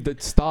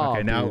 dude. Stop.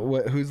 Okay, now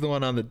dude. who's the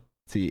one on the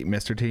tea?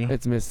 Mr. T?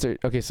 It's Mr.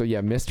 Okay, so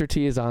yeah, Mr.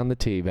 T is on the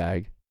tea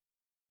bag.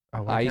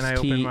 Oh, why can't I Iced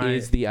open tea my-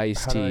 is the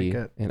iced how do I tea,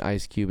 get- and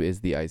ice cube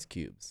is the ice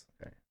cubes.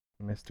 Okay.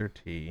 Mr.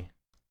 T.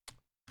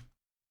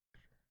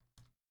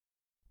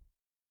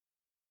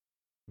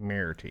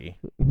 Mirror T.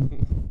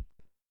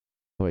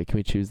 Wait, can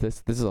we choose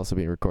this? This is also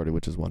being recorded,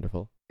 which is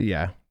wonderful.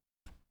 Yeah.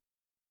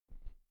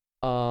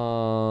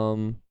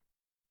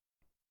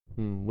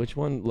 Which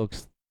one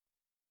looks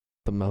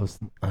the most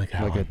I like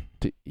that like one.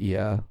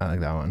 yeah? I like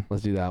that one.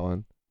 Let's do that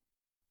one.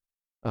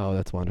 Oh,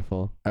 that's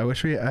wonderful. I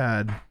wish we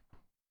had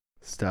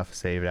stuff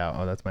saved out.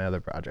 Oh, that's my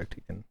other project.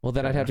 You can. Well,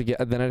 then I'd have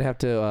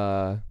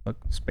to Look,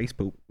 space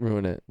poop.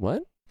 ruin it.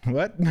 What?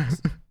 What?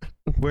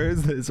 Where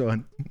is this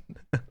one?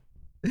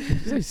 Did you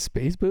say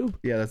space boob?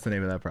 Yeah, that's the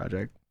name of that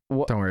project.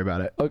 What? Don't worry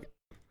about it. Okay.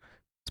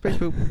 Space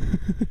poop.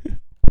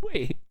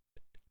 Wait.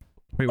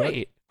 Wait, what?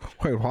 Wait.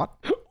 Wait, what?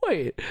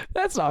 Wait.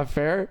 That's not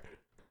fair.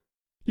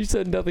 You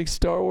said nothing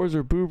Star Wars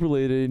or boob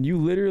related, and you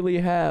literally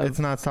have. It's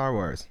not Star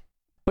Wars.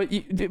 But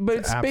it's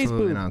space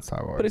absolutely boob. not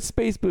Star Wars. But it's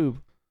space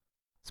boob.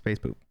 Space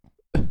poop.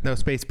 No,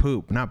 space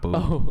poop, not boob.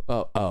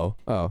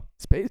 Oh.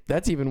 Space.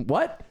 That's even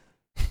what?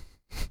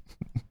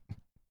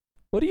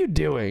 What are you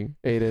doing,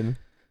 Aiden?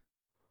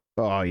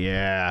 Oh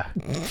yeah.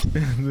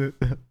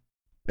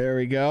 There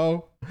we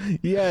go.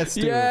 Yes,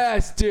 dude.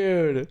 Yes,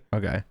 dude.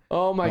 Okay.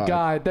 Oh my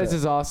God, this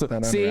is awesome.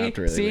 that See, underwrapped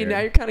really see, weird. now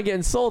you're kind of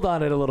getting sold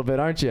on it a little bit,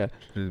 aren't you?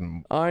 There's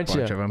Aren't you?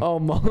 bunch of 'em. Oh,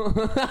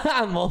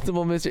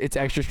 multiple Mr. It's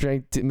extra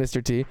strength,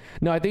 Mr. T.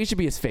 No, I think it should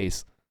be his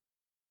face.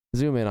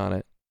 Zoom in on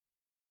it.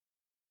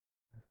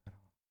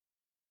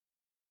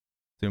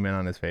 Zoom in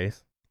on his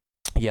face.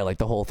 Yeah, like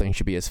the whole thing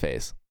should be his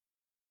face.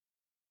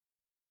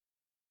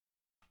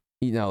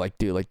 You know, like,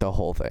 dude, like the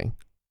whole thing.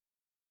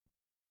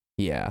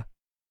 Yeah.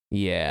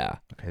 Yeah.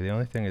 Okay, the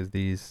only thing is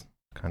these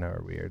kind of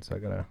are weird, so I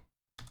gotta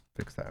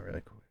fix that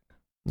really quick.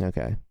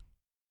 Okay.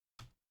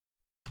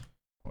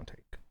 Won't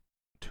take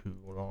too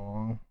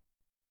long.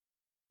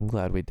 I'm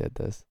glad we did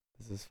this.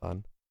 This is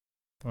fun.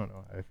 I don't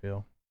know how I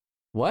feel.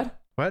 What?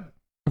 What?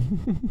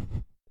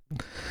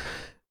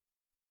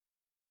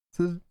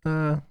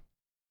 a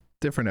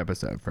different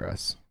episode for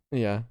us.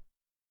 Yeah.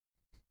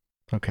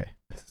 Okay,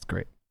 this is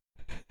great.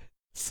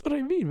 That's what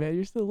I mean, man.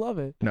 You still love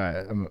it. No,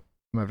 I'm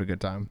having a good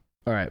time.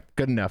 All right,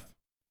 good enough.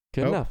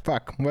 Good enough.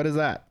 Fuck, what is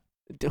that?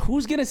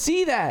 Who's gonna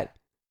see that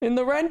in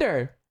the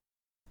render?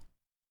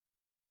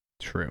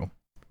 True.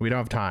 We don't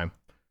have time.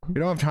 We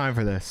don't have time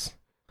for this.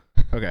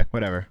 Okay,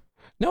 whatever.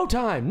 No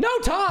time. No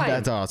time.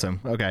 That's awesome.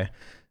 Okay.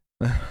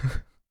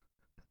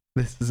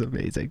 This is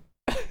amazing.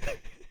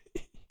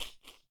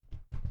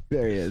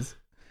 There he is.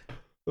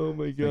 Oh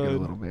my Make it a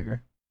little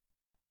bigger.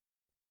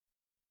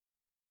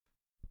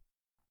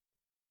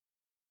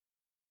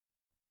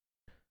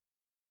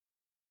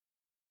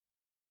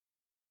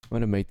 I'm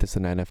gonna make this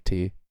an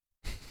NFT.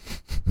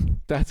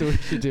 That's what we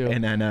should do.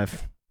 An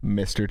NF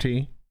Mr.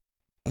 T.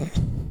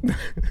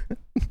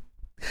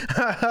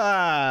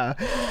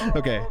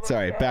 Okay,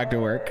 sorry. Back to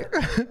work.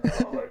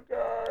 Oh my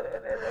god,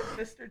 an NF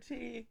Mr.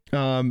 T.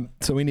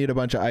 So we need a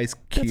bunch of ice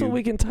cube. That's what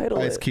we can title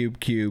Ice it. cube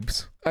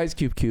cubes. Ice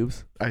cube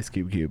cubes. Ice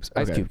cube cubes.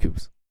 Ice Okay. cube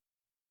cubes.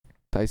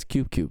 Ice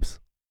cube cubes.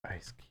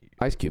 Ice cube.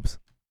 Ice cubes.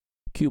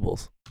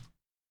 Cubles.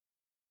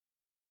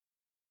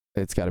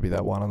 It's got to be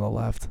that one on the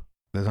left.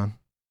 This one.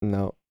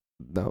 No.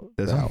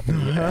 This that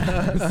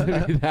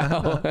one.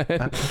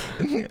 That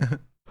one.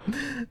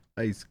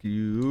 Ice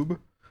cube.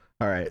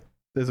 All right.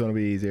 This one will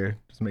be easier.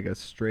 Just make a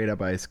straight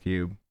up ice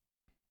cube.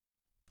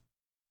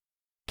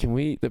 Can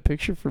we the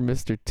picture for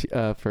Mr. T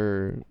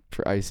for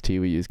Ice T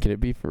we use? Can it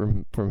be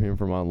from him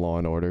from on Law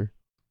and Order?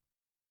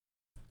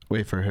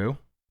 Wait, for who?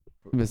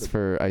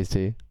 For Ice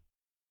T.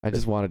 I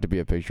just wanted to be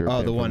a picture of Oh,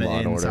 him the from one Law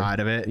and Order. inside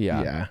of it?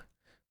 Yeah. Yeah.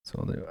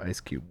 So we'll do ice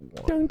cube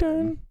one. Dun,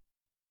 dun.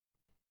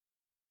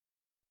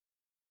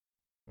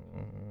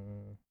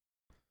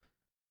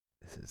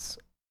 This is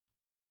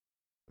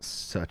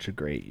such a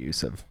great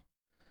use of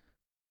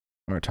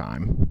our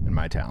time and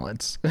my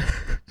talents.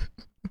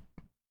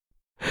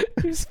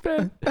 You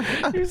spent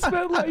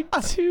like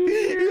 2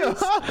 years.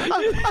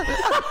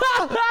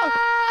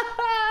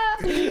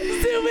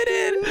 Zoom it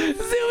in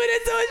so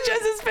it's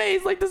just his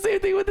face, like the same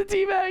thing with the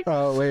T-Bag.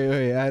 Oh,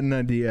 wait, I had an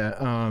idea.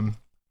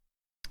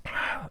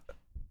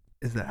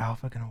 Is the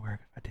alpha gonna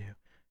work if I do?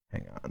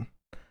 Hang on.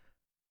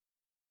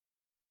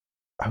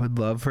 I would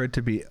love for it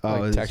to be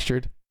Like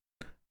textured.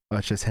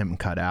 it's just him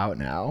cut out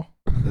now.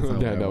 That's not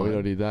what I No, we want.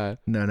 don't need that.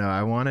 No,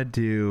 I want to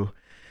do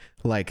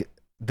like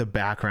the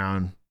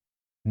background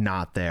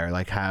not there,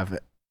 like have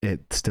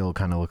it still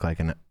kind of look like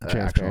an actual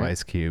Transparent?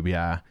 ice cube.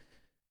 Yeah.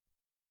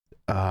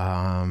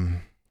 I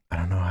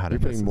don't know how to.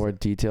 You're putting more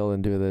detail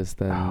into this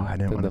than, I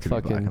didn't than want the it to be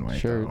black and fucking white.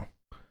 shirt. Though.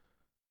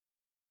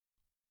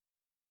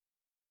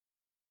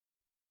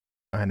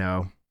 I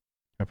know.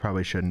 I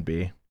probably shouldn't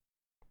be.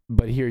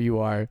 But here you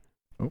are.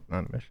 Oh,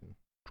 not a mission.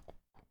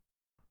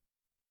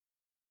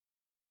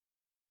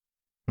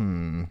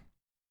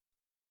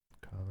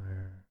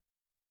 Color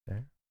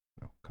there?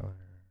 No, color.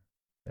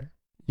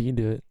 You can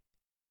do it.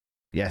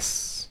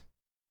 Yes.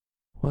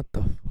 What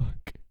the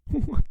fuck?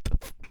 What the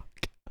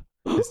fuck?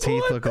 His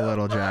teeth What look a the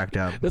little fuck? jacked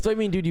up. That's what I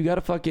mean, dude. You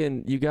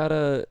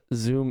gotta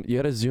zoom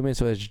in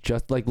so it's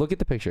just like, look at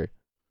the picture.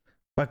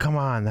 But come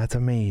on, that's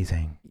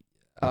amazing.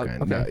 Okay,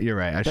 no, you're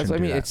right. That's what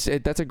I mean.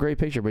 That's a great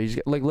picture, but you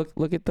just like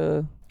look at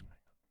the.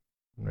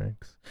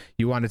 Mix.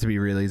 You want it to be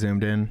really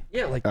zoomed in?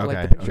 Yeah, like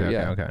Okay. the picture. Okay.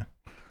 Yeah. Okay.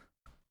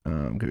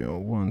 Give me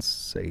 1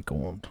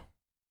 second.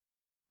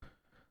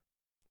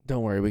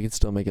 Don't worry, we can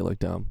still make it look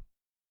dumb.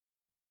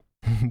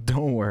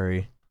 Don't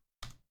worry.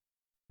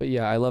 But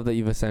yeah, I love that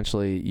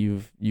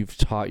you've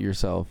taught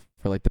yourself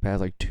for like the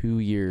past like 2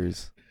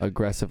 years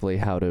aggressively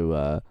how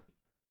to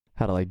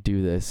like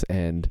do this,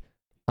 and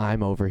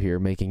I'm over here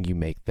making you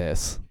make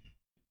this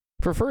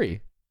for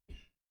free.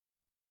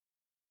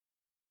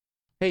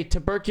 Hey,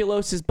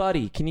 tuberculosis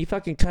buddy, can you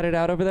fucking cut it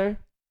out over there?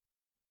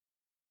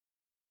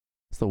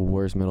 It's the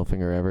worst middle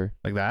finger ever.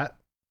 Like that?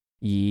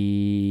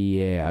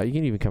 Yeah, you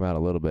can even come out a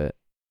little bit.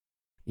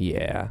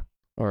 Yeah.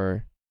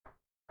 Or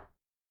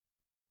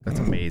That's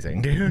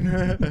amazing, dude.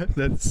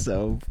 That's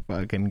so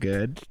fucking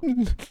good.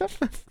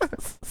 that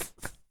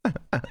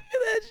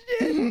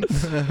shit.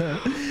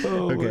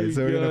 Oh okay, my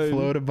so we're gonna God.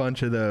 float a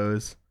bunch of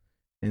those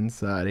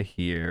inside of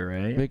here,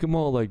 right? Make them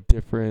all like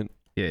different,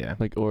 Yeah.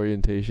 like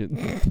orientation.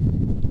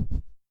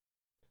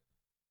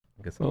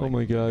 I guess I'll Oh make my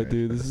it bigger god,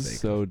 dude, for this the is sake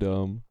so of-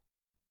 dumb.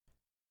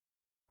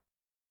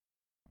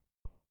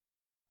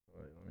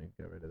 Wait, let me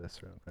get rid of this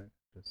real quick.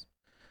 Just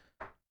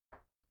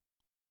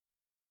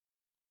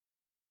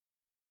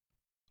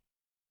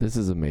This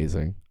is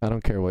amazing. I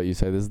don't care what you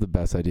say. This is the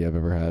best idea I've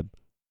ever had.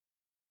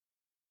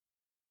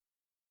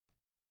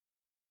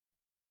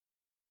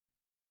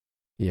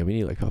 Yeah, we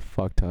need like a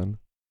fuck ton.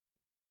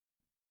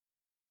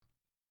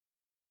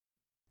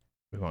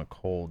 we want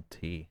cold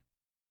tea.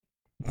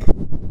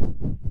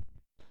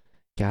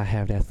 Gotta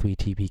have that sweet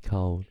tea be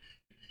cold.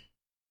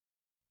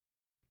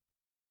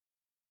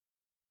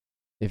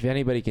 If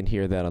anybody can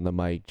hear that on the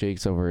mic,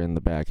 Jake's over in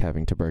the back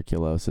having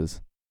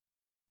tuberculosis.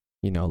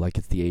 You know, like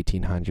it's the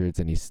 1800s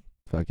and he's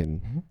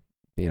fucking,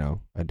 you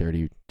know, a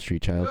dirty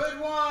street child. Good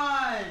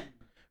one.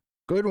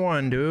 Good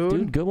one, dude.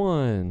 Dude, good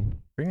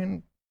one.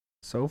 Freaking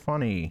so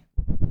funny.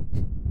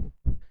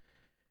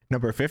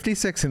 Number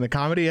 56 in the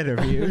comedy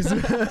interviews. In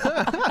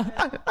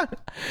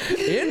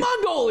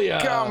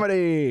Mongolia.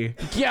 Comedy.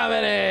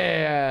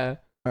 Comedy.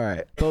 All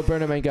right. Bo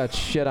Burnham ain't got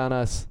shit on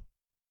us.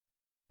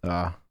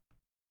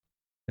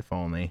 If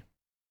only.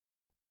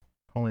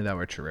 If only that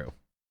were true.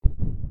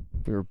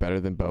 We were better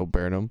than Bo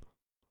Burnham.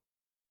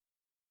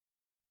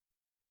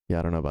 Yeah,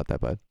 I don't know about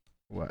that, bud.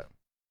 What?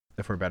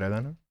 If we're better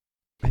than him?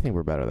 I think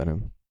we're better than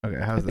him. Okay,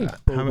 how's think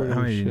that? Bo How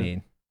Burnham many do you should-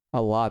 need?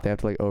 A lot. They have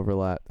to like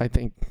overlap. I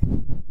think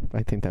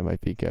that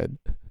might be good.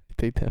 I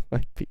think that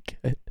might be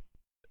good.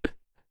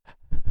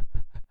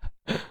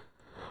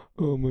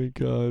 Oh my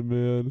god,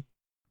 man.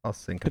 I'll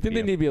sync I a think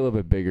they few. need to be a little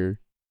bit bigger.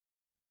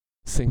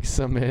 Sink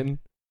some in.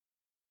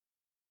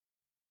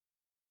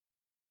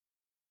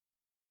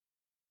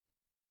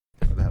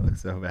 That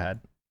looks so bad.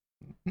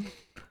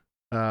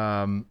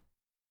 I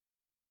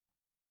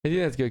think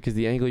that's good because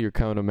the angle you're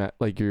coming at,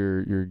 like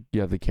you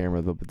have the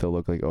camera, they'll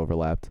look like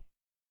overlapped.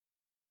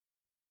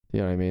 You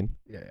know what I mean?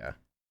 Yeah.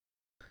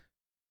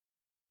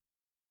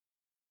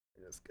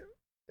 Just get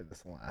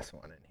this last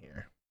one in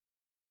here.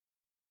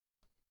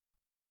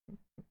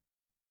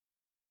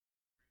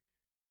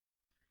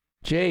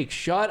 Jake,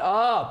 shut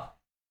up.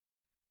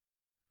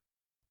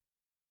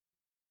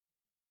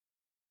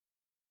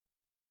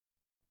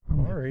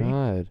 Sorry. Oh my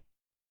God.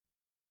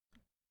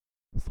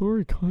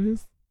 Sorry,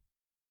 guys.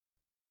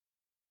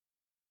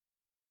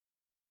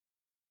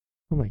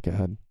 Oh my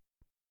god.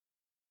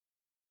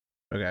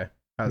 Okay.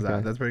 How's Okay.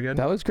 that? That's pretty good.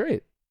 That was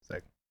great.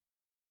 Sick.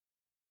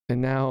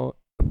 And now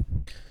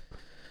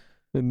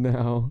I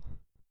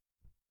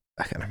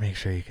gotta make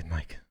sure you can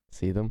like.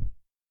 see them.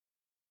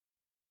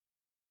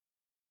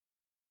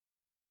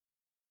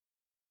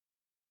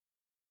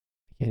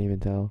 I can't even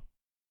tell.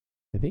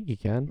 I think you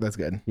can. That's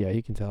good. Yeah,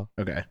 you can tell.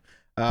 Okay.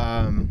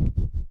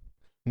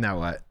 Now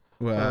what?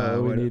 We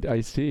What? need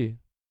iced tea.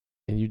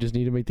 And you just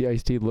need to make the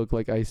iced tea look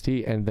like iced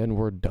tea, and then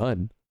we're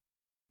done.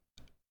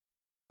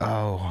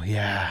 Oh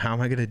yeah. How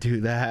am I gonna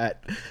do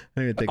that? I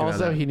didn't even think about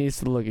Also, that. he needs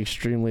to look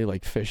extremely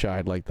like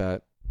fish-eyed like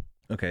that.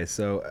 Okay.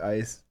 So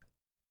iced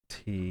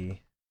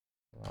tea.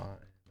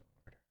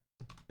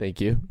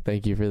 Thank you.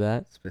 Thank you for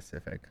that.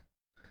 Specific.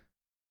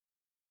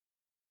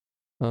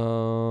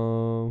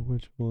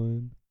 Which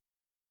one?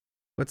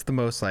 What's the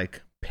most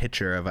like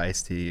picture of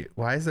iced tea?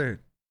 Why is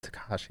there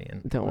Takashi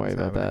in? Don't what worry is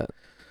about that.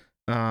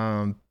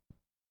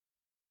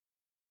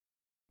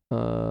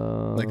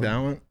 Like that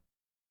one.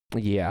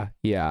 Yeah.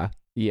 Yeah.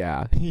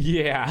 Yeah.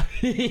 Yeah.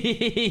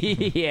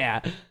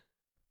 Yeah.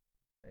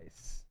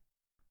 Iced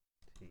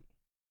tea.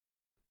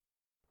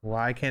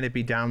 Why can't it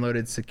be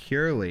downloaded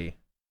securely?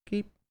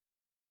 Keep.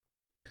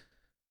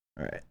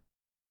 All right.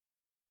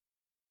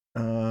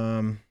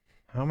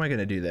 How am I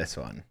gonna do this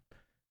one?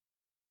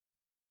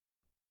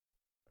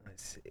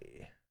 Let's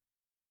see.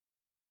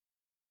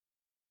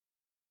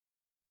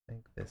 I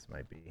think this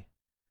might be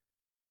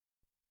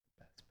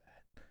best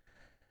bet.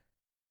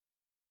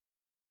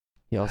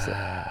 He also.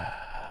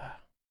 How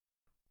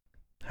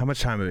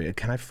much time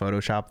can I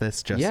Photoshop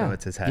this just so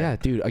it's his head? Yeah,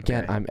 dude.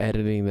 Again, Okay. I'm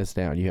editing this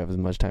down. You have as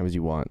much time as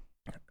you want.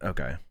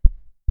 Okay.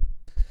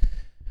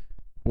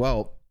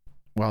 Well,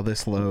 while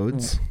this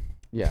loads.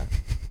 Yeah.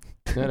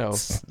 No.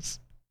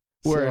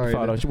 We're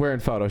in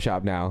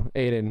Photoshop now.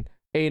 Aiden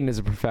is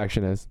a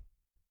perfectionist.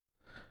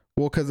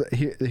 Well, because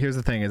here's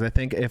the thing: is I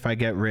think if I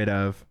get rid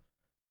of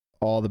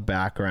all the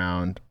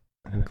background,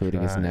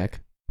 Including his neck.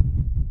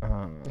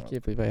 I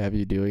can't believe I have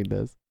you doing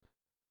this.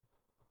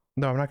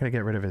 No, I'm not gonna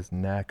get rid of his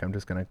neck. I'm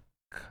just gonna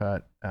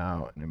cut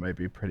out, and it might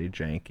be pretty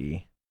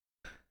janky.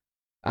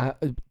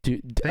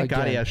 Dude, Thank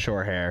God he has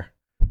short hair.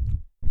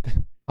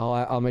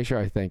 I'll make sure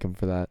I thank him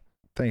for that.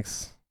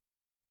 Thanks.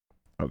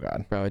 Oh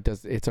God. Bro,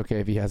 it's okay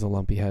if he has a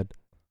lumpy head.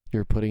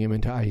 You're putting him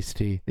into iced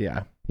tea.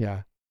 Yeah,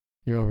 Yeah.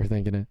 You're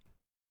overthinking it.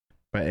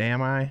 but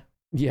am I?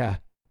 Yeah.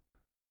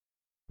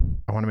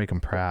 I want to make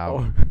him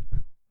proud. Oh.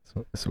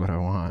 So this is what I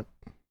want.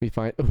 We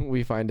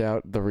find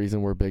out the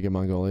reason we're big in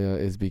Mongolia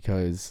is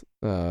because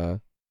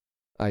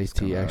Ice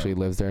T Kinda- actually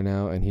lives there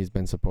now and he's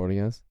been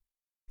supporting us.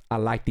 I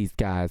like these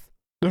guys.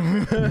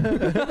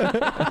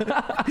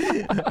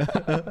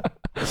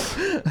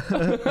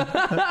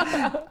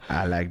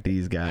 I like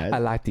these guys. I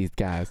like these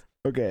guys.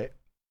 Okay,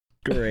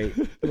 great.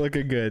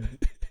 Looking good.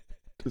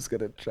 Just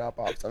gonna chop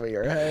off some of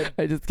your head.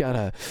 I just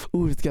gotta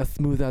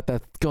smooth out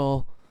that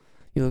skull.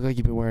 You look like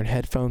you've been wearing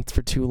headphones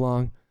for too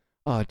long.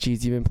 Oh,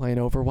 geez, you've been playing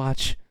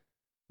Overwatch.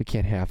 We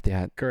can't have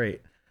that.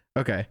 Great.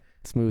 Okay,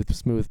 Smooth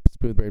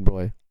brain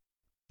boy.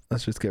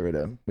 let's just get rid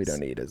of. We don't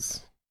need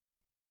his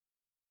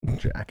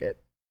jacket.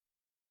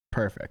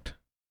 Perfect.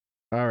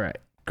 All right.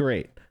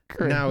 Great.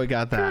 Now we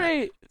got that.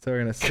 Great. So we're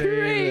gonna save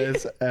Great.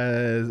 this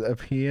as a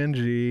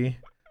PNG.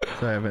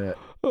 So I have it.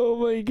 Oh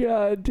my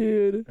god,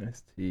 dude.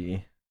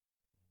 ST.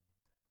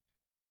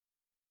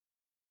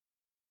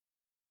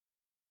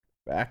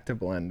 Back to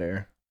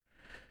Blender.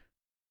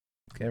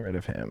 Get rid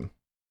of him.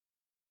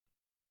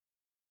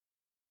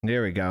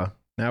 There we go.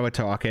 Now we're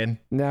talking.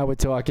 Now we're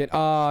talking.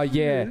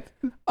 Yeah.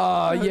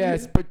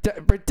 Yes.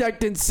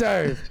 Protect and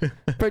serve.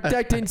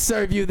 Protect and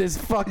serve you this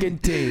fucking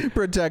tea.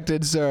 Protect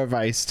and serve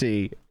iced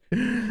tea.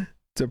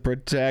 To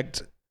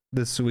protect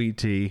the sweet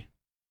tea.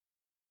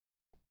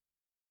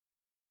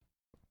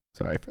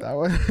 Sorry for that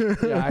one.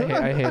 Yeah,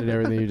 I hated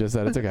everything you just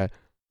said. It's okay.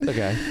 It's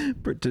okay.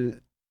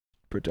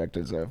 Protect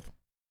and serve.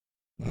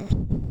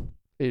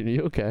 Are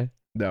you okay?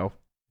 No.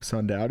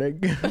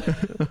 Sundowning.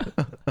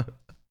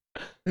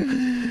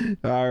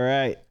 All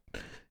right.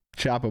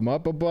 Chop them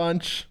up a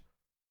bunch.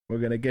 We're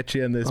going to get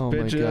you in this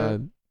picture. My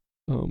God.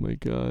 Oh my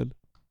God.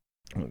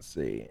 Let's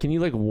see. Can you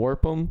like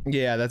warp them?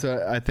 Yeah, that's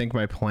what I think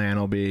my plan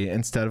will be.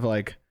 Instead of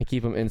like... And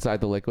keep them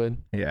inside the liquid?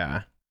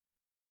 Yeah.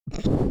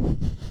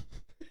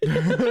 Wait,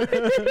 go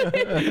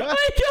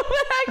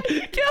back!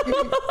 Go!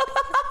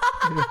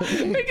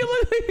 Make it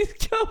look like he's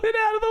coming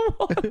out of the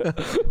water.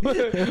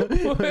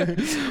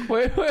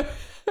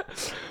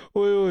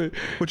 Wait.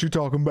 What you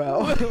talking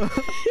about?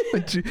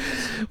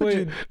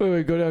 Wait.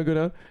 Go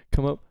down.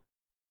 Come up.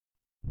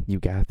 You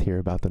guys hear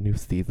about the new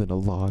season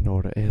of Law and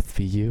Order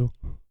SVU?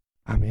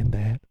 I'm in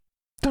that.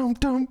 Dum.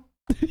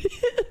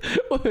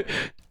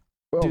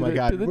 Oh my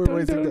God. We're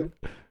wasting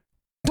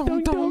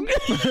Dum. Dum.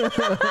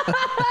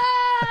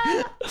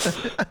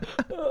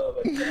 Oh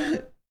my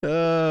God.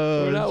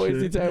 Oh, We're not shit.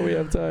 wasting time. We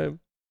have time.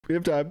 We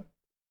have time.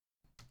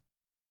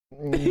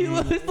 He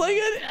looks like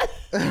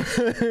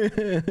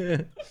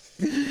It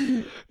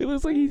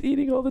looks like he's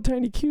eating all the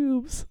tiny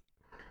cubes.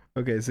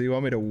 Okay, so you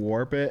want me to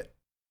warp it?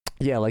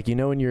 Yeah, like you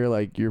know when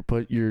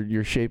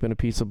you're shaping a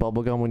piece of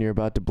bubble gum when you're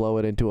about to blow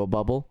it into a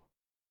bubble.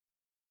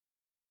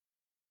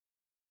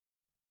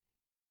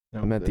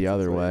 No, I meant the this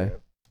other is way.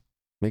 later.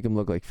 Make him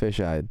look like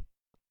fish-eyed.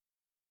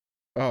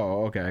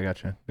 Oh, okay, I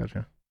gotcha.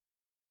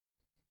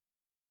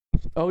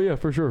 Oh yeah,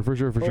 for sure. Oh,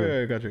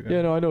 yeah, gotcha.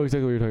 Yeah, no, I know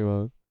exactly what you're talking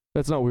about.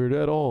 That's not weird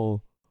at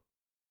all.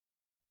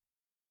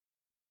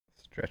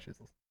 Stretch his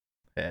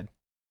head.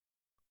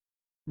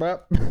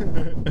 But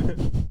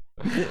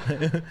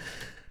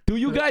Do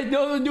you guys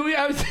know the new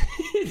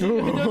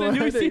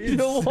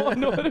season of Law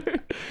and Order?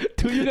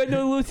 Do you guys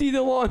know the new season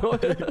of Law and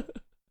Order?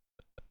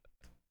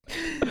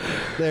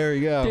 There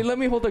we go. They let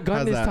me hold the gun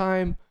How's this that?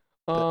 time.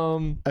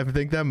 I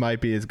think that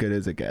might be as good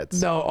as it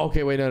gets. No,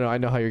 okay, wait, no. I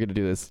know how you're gonna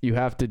do this. You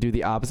have to do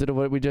the opposite of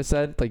what we just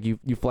said. Like you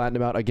flatten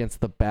him out against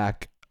the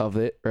back of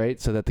it, right?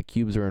 So that the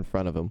cubes are in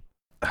front of him.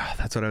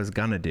 That's what I was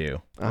gonna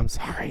do. I'm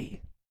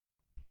sorry.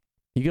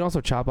 You can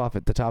also chop off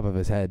at the top of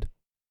his head.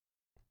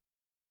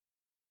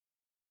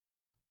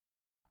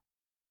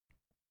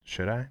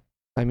 Should I?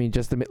 I mean,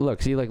 just to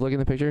look. See, like, look in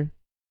the picture.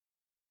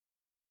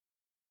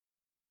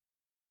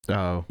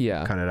 Oh,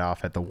 Yeah, cut it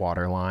off at the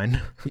water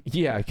line.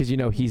 yeah, because you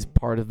know he is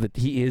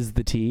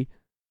the T.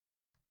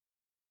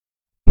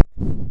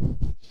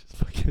 Just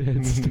fucking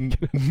head sticking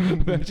out.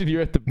 Imagine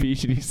you're at the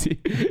beach and you see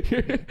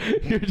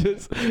you're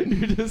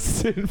just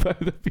sitting by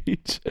the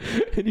beach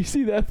and you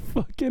see that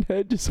fucking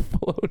head just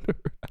floating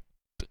around.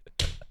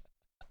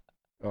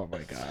 Oh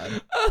my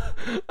God.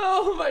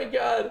 Oh my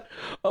God.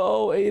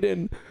 Oh,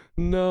 Aiden,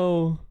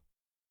 no.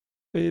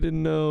 Aiden,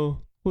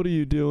 no. What are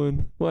you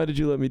doing? Why did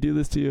you let me do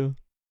this to you?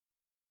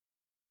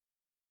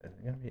 Is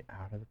it gonna be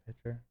out of the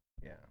picture?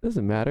 Yeah.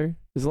 Doesn't matter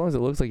as long as it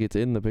looks like it's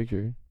in the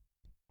picture.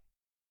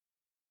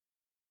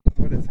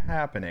 What is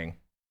happening?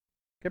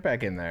 Get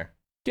back in there.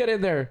 Get in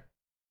there.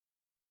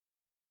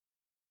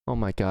 Oh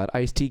my God,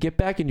 Iced Tea, get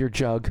back in your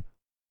jug.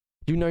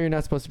 You know you're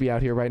not supposed to be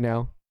out here right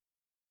now.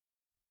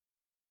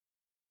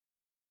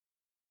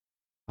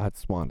 I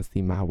just want to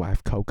see my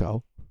wife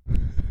Coco.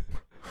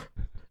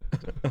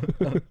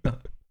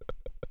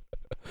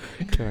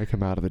 Can I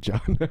come out of the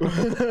jug now?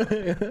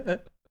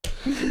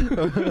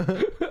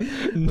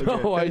 No,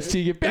 Okay. Iced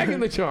Tea, get back in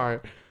the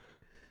jar.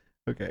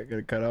 Okay,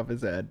 gonna cut off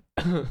his head.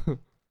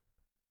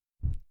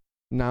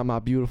 Not my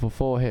beautiful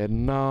forehead.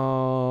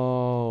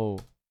 No.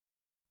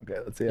 Okay,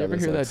 let's see. You how ever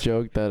this hear looks. that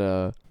joke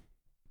that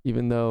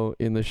even though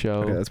in the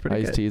show Okay, that's pretty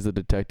Ice-T good. is a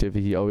detective,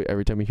 he always,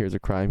 every time he hears a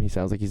crime, he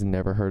sounds like he's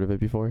never heard of it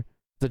before.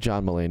 It's a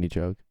John Mulaney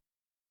joke.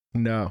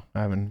 No,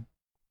 I haven't.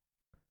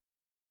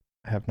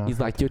 I have not. He's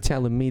heard like, you're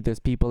telling me there's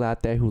people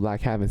out there who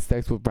like having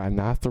sex with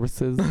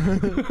rhinoceroses?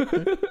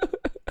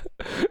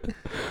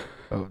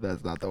 Oh,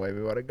 that's not the way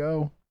we want to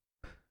go.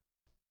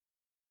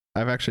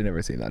 I've actually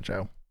never seen that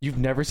show. You've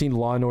never seen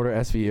Law and Order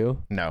SVU?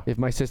 No. If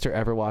my sister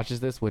ever watches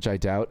this, which I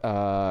doubt,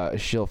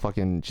 she's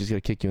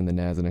gonna kick you in the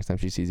nads the next time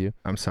she sees you.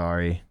 I'm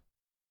sorry.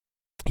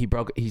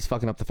 He's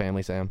fucking up the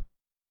family, Sam.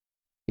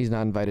 He's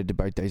not invited to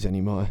birthdays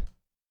anymore.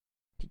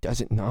 He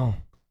doesn't know.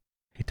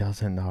 He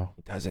doesn't know.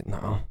 He doesn't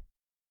know.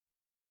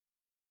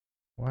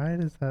 Why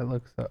does that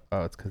look so?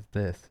 Oh, it's because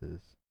this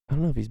is. I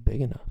don't know if he's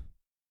big enough.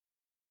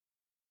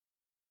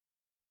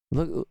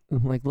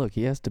 Look,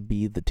 he has to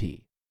be the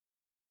T.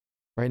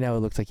 Right now, it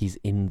looks like he's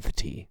in the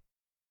T.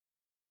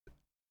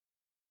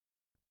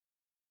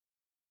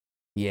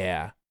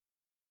 Yeah.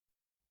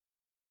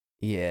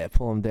 Yeah,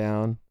 pull him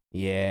down.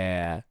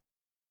 Yeah.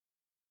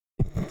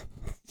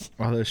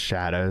 All those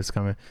shadows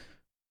coming.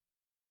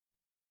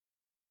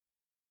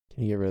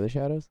 Can you get rid of the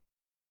shadows?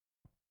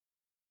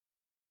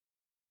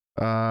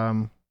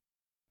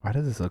 Why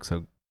does this look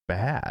so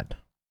bad?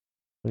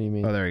 What do you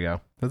mean? Oh, there we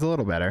go. That's a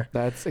little better.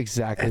 That's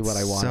exactly what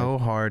I It's wanted. so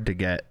hard to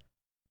get.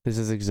 This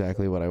is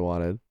exactly what I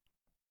wanted.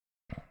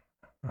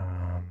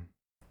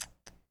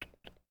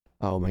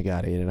 Oh my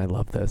god, Aiden, I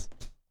love this.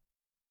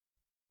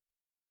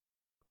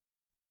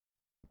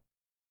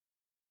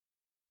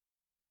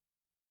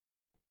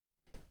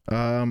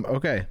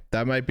 Okay,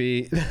 that might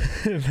be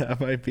that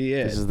might be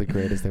it. This is the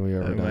greatest thing we've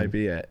ever That done. might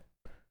be it.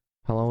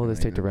 How long will this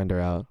take to render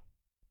out?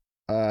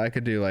 I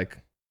could do like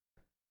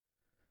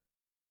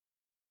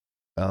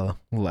a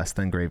less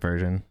than great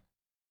version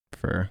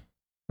for.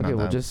 Okay, not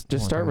well that just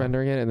long start time.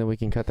 rendering it and then we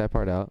can cut that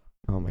part out.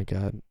 Oh my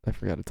god, I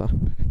forgot it's on a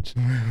bench.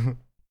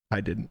 I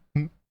didn't.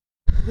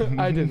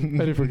 I didn't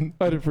forget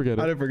I it. didn't forget.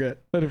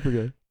 I didn't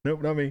forget.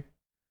 Nope, not me.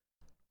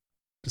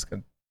 Just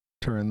gonna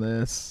turn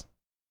this.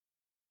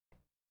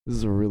 This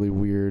is a really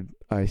weird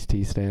iced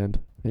tea stand.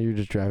 And you're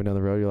just driving down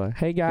the road. You're like,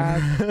 "Hey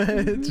guys."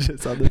 It's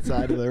just on the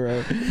side of the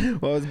road.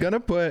 Well, I was gonna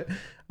put.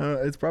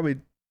 It's probably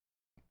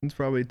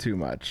too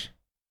much,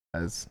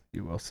 as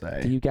you will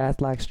say. Do you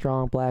guys like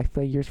strong black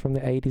figures from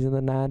the 80s and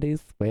the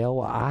 90s? Well,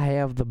 I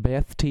have the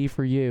best tea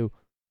for you.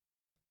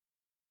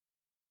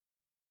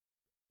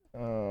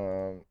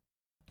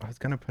 I was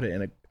gonna put it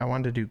in a. I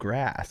wanted to do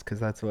grass because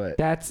that's what.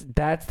 That's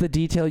the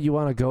detail you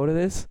want to go to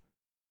this?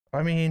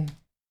 I mean,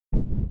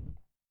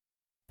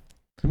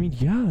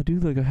 Yeah,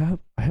 dude. Like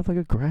I have like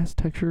a grass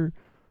texture.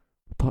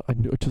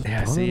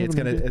 yeah. See,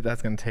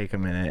 that's gonna take a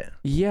minute.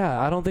 Yeah,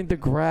 I don't think the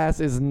grass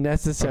is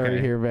necessary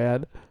Okay. here,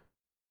 man.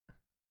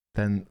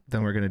 Then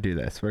we're gonna do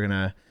this. We're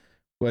gonna.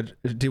 What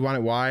do you want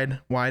it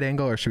wide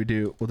angle, or should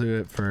we'll do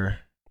it for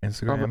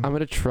Instagram? I'm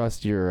gonna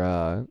trust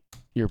your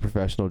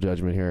professional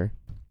judgment here.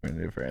 We're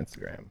gonna do it for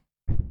Instagram.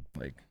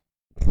 Like,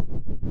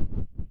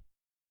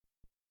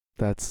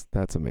 That's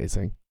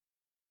amazing.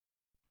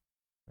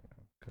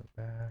 go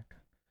back,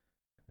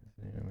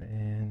 zoom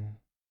in.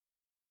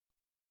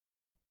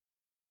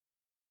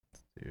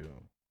 Let's do.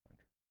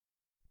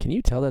 Can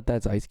you tell that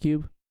that's Ice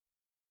Cube?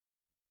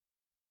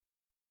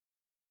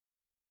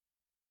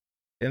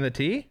 In the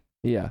T?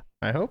 Yeah.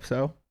 I hope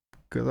so,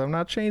 because I'm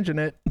not changing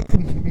it.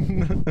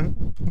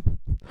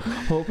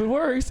 Hope it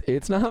works.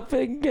 It's not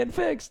getting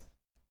fixed.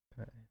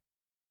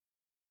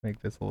 Make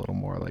this a little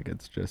more like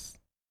it's just.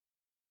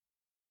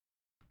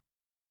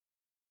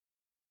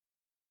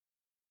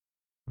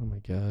 Oh my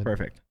god.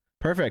 Perfect.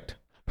 Perfect.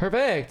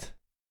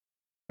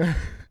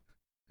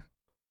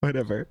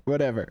 Whatever.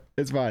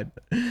 It's fine.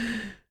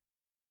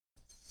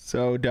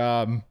 So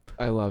dumb.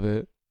 I love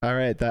it. All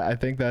right, I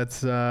think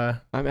that's I'm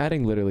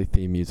adding literally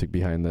theme music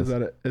behind this. is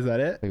that it? Is that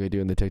it? Like we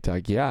do in the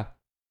TikTok. Yeah.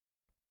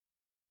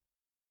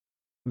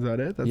 Is that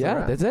it? That's a Yeah,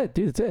 wrap? that's it,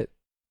 dude. That's it.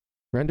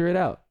 Render it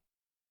out.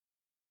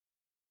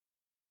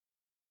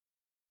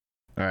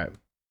 All right.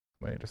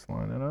 Wait, just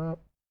line it up.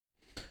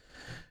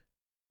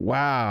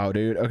 Wow,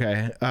 dude.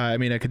 Okay. I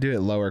mean, I could do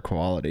it lower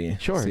quality.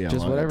 Sure. See how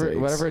Just long it takes.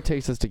 whatever it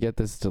takes us to get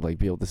this to like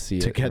be able to see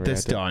it. to get and this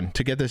react it. done.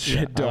 To get this shit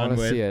Yeah, I done wanna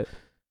with. see it.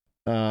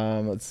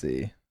 Let's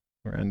see.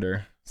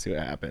 Render. See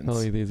what happens. How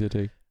long do you think it's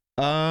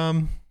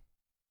gonna take?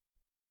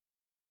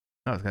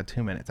 Oh, it's got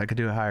 2 minutes. I could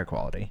do a higher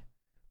quality,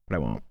 but I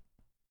won't.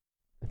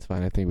 It's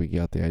fine. I think we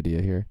got the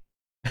idea here.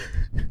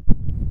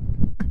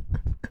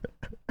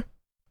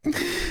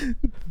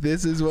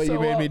 This is what you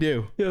made me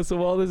do. Yeah. So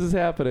while this is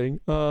happening,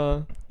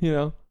 how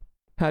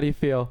do you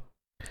feel?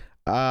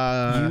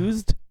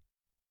 Used?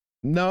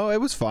 No, it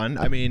was fun.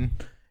 I mean,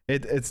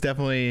 it's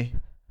definitely.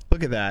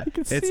 Look at that. You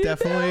can It's see it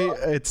definitely now.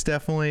 it's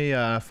definitely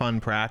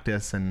fun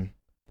practice and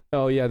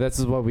Oh yeah, this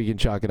is what we can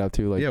chalk it up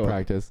to, like Yeah, well,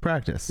 practice.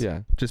 practice.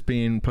 Yeah. Just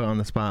being put on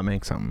the spot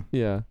makes something.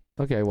 Yeah.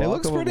 Okay. Well, It I'll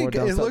looks come up with pretty more good.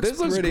 dumb It stuff. looks This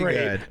looks pretty great.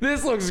 good.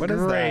 This looks What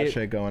is that great.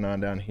 shit going on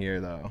down here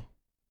though?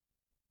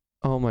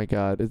 Oh my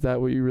god, is that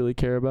what you really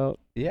care about?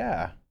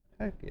 Yeah.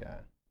 Heck yeah.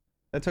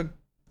 That took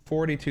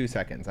 42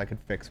 seconds. I could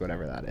fix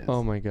whatever that is.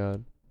 Oh my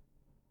god.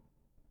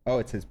 Oh,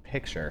 it's his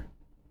picture.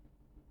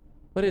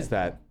 What is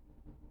that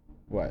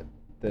What?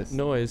 This.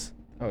 noise?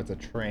 Oh, it's a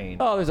train.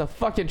 Oh, there's a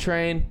fucking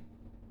train.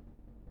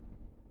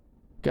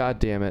 God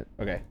damn it.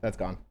 Okay, that's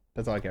gone.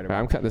 That's all I cared All right,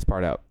 about. I'm cutting this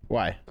part out.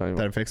 Why? Don't even-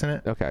 That I'm fixing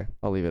it? Okay,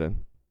 I'll leave it in.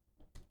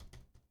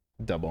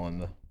 Doubling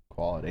the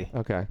quality.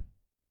 Okay.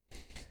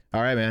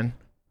 All right, man.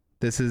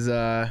 This is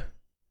the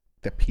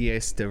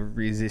pièce de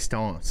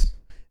résistance.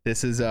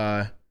 This is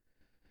a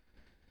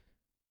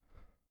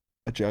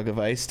jug of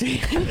iced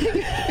tea.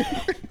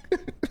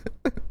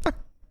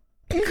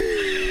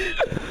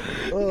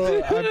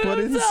 I put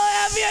in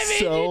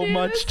so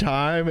much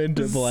time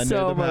into Blender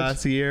So the much.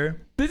 past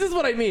year This is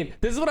what I mean.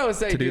 This is what I was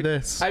saying. to do dude.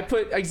 this. I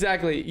put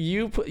exactly.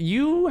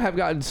 You have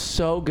gotten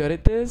so good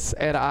at this,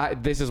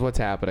 and this is what's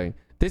happening.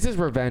 This is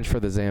revenge for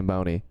the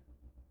Zamboni.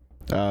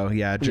 Oh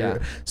yeah, true. Yeah.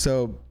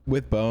 So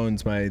with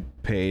Bones, my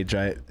page,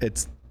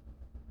 it's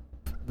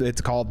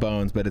called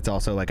Bones, but it's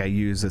also like I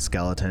use the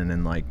skeleton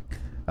and like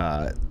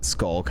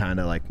skull kind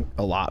of like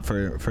a lot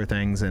for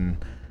things. And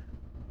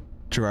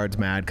Gerard's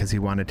mad because he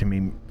wanted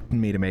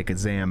me to make a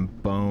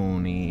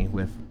Zamboni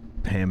with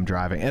him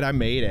driving, and I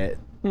made it.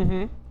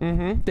 Then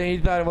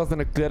you thought it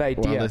wasn't a good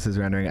idea. Well, this is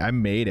rendering. I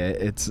made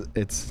it.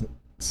 It's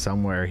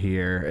somewhere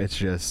here. It's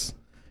just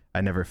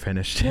I never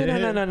finished it.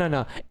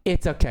 No.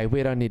 It's okay.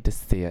 We don't need to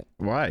see it.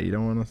 Why? You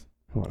don't want to?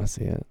 I want to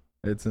see it.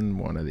 It's in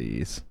one of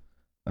these.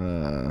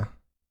 Don't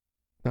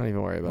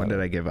even worry about when it.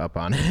 did I give up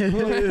on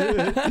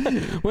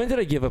it? When did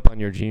I give up on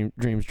your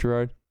dreams,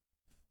 Gerard?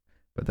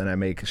 But then I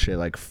make shit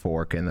like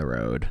fork in the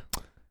road.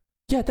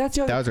 Yeah, that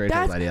was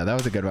Rachel's idea. That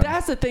was a good one.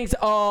 That's the thing.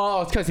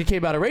 Oh, it's because he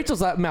came out of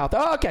Rachel's mouth.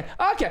 Oh, okay.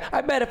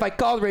 I bet if I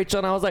called Rachel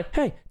and I was like,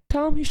 hey,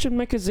 tell him he should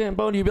make a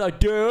Zamboni, you'd be like,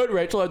 dude,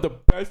 Rachel had the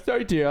best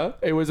idea.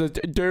 It was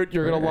dude,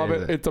 you're going to love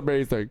it. It's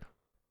amazing.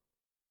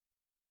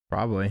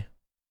 Probably.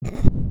 You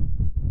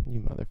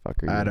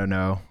motherfucker. I don't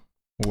know.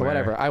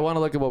 Whatever. I want to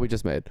look at what we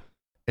just made.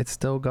 It's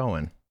still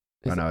going.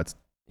 It's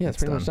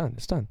pretty much done.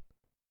 It's done.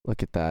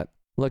 Look at that.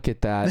 Look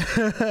at that.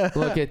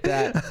 Look at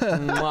that.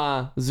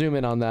 Mwah. Zoom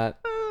in on that.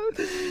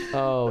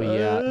 Oh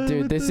yeah,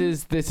 dude, this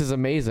is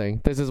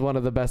amazing. This is one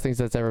of the best things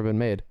that's ever been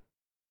made.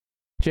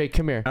 Jake,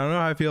 come here. I don't know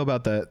how I feel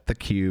about the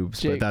cubes,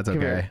 Jake, but that's okay.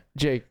 Here.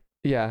 Jake,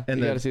 yeah, and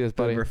you gotta see this,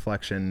 buddy. The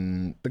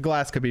reflection, the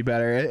glass could be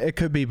better. It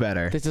could be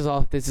better. This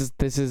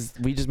is.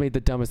 We just made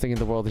the dumbest thing in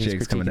the world, and he's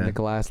critiquing the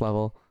glass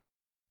level.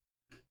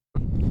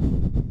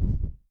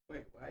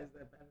 Wait, why is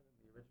that better than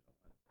the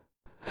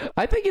original one?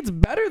 I think it's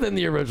better than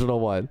the original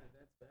one.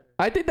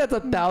 I think that's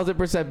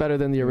 1,000% better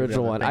than the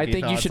original one. I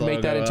think you should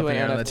make that into an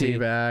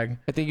NFT.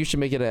 I think you should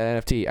make it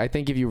an NFT. I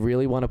think if you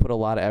really want to put a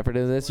lot of effort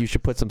into this, you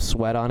should put some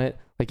sweat on it,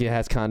 like it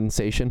has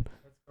condensation.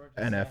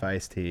 NF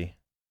iced tea.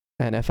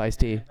 NF iced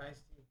tea.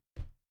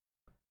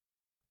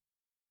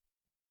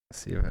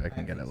 See if I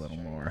can get a little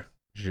more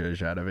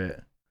zhuzh out of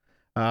it.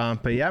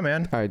 But yeah,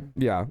 man. All right,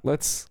 yeah.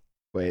 Let's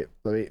wait.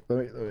 Let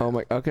me. Oh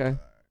my. Okay.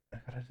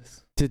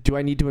 Do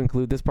I need to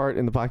include this part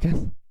in the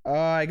podcast?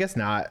 I guess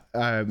not.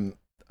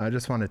 I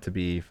just want it to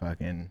be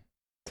fucking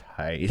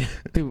tight.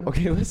 Dude,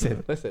 okay,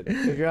 listen.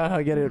 Figure out how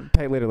to get it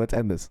tight later. Let's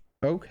end this.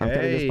 Okay, I'm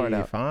cutting this part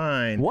out.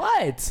 Fine.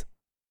 What?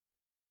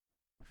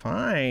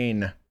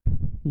 Fine.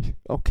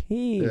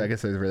 Okay. I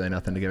guess there's really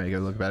nothing to make it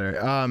look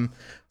better.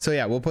 So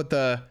yeah, we'll put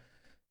the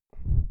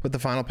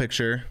final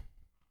picture.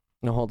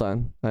 No, hold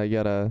on. I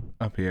gotta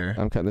up here.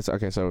 I'm cutting this.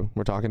 Okay, so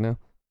we're talking now.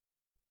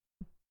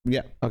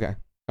 Yeah. Okay.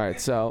 All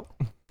right. So.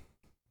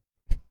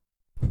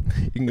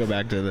 You can go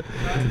back to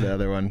the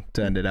other one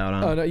to end it out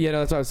on. Oh no, yeah, no,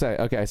 that's what I was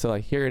saying. Okay, so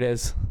like here it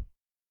is.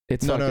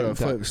 It's no,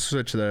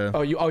 switch the.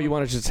 Oh, you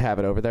want to just have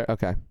it over there?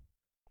 Okay.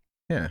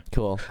 Yeah.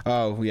 Cool.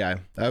 Oh yeah,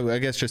 I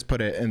guess just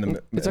put it in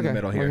the. It's okay. In the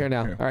middle here. We're here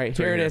now. All right,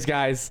 here it is,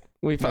 guys.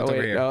 We it's over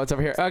here. Oh, it's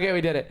over here. Okay,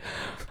 we did it.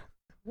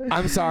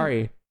 I'm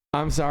sorry,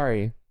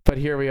 but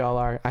here we all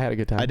are. I had a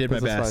good time. I did my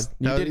best.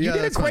 You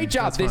did a great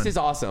job. This is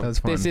awesome.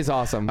 This is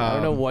awesome. I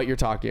don't know what you're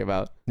talking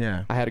about.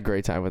 Yeah. I had a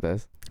great time with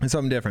this. It's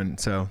something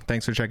different. So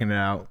thanks for checking it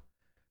out.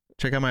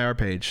 Check out my art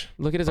page.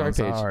 Look at his art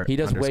page. He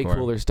does way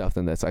cooler stuff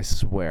than this. I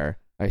swear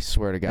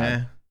to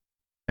God.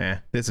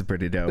 This is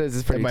pretty dope. This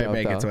is pretty dope. It might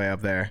make its way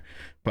up there,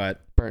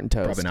 but burnt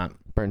toast. Probably not.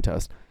 Burnt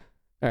toast.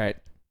 All right.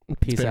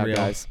 Peace out,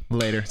 guys.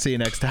 Later. See you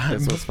next time.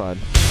 This was fun.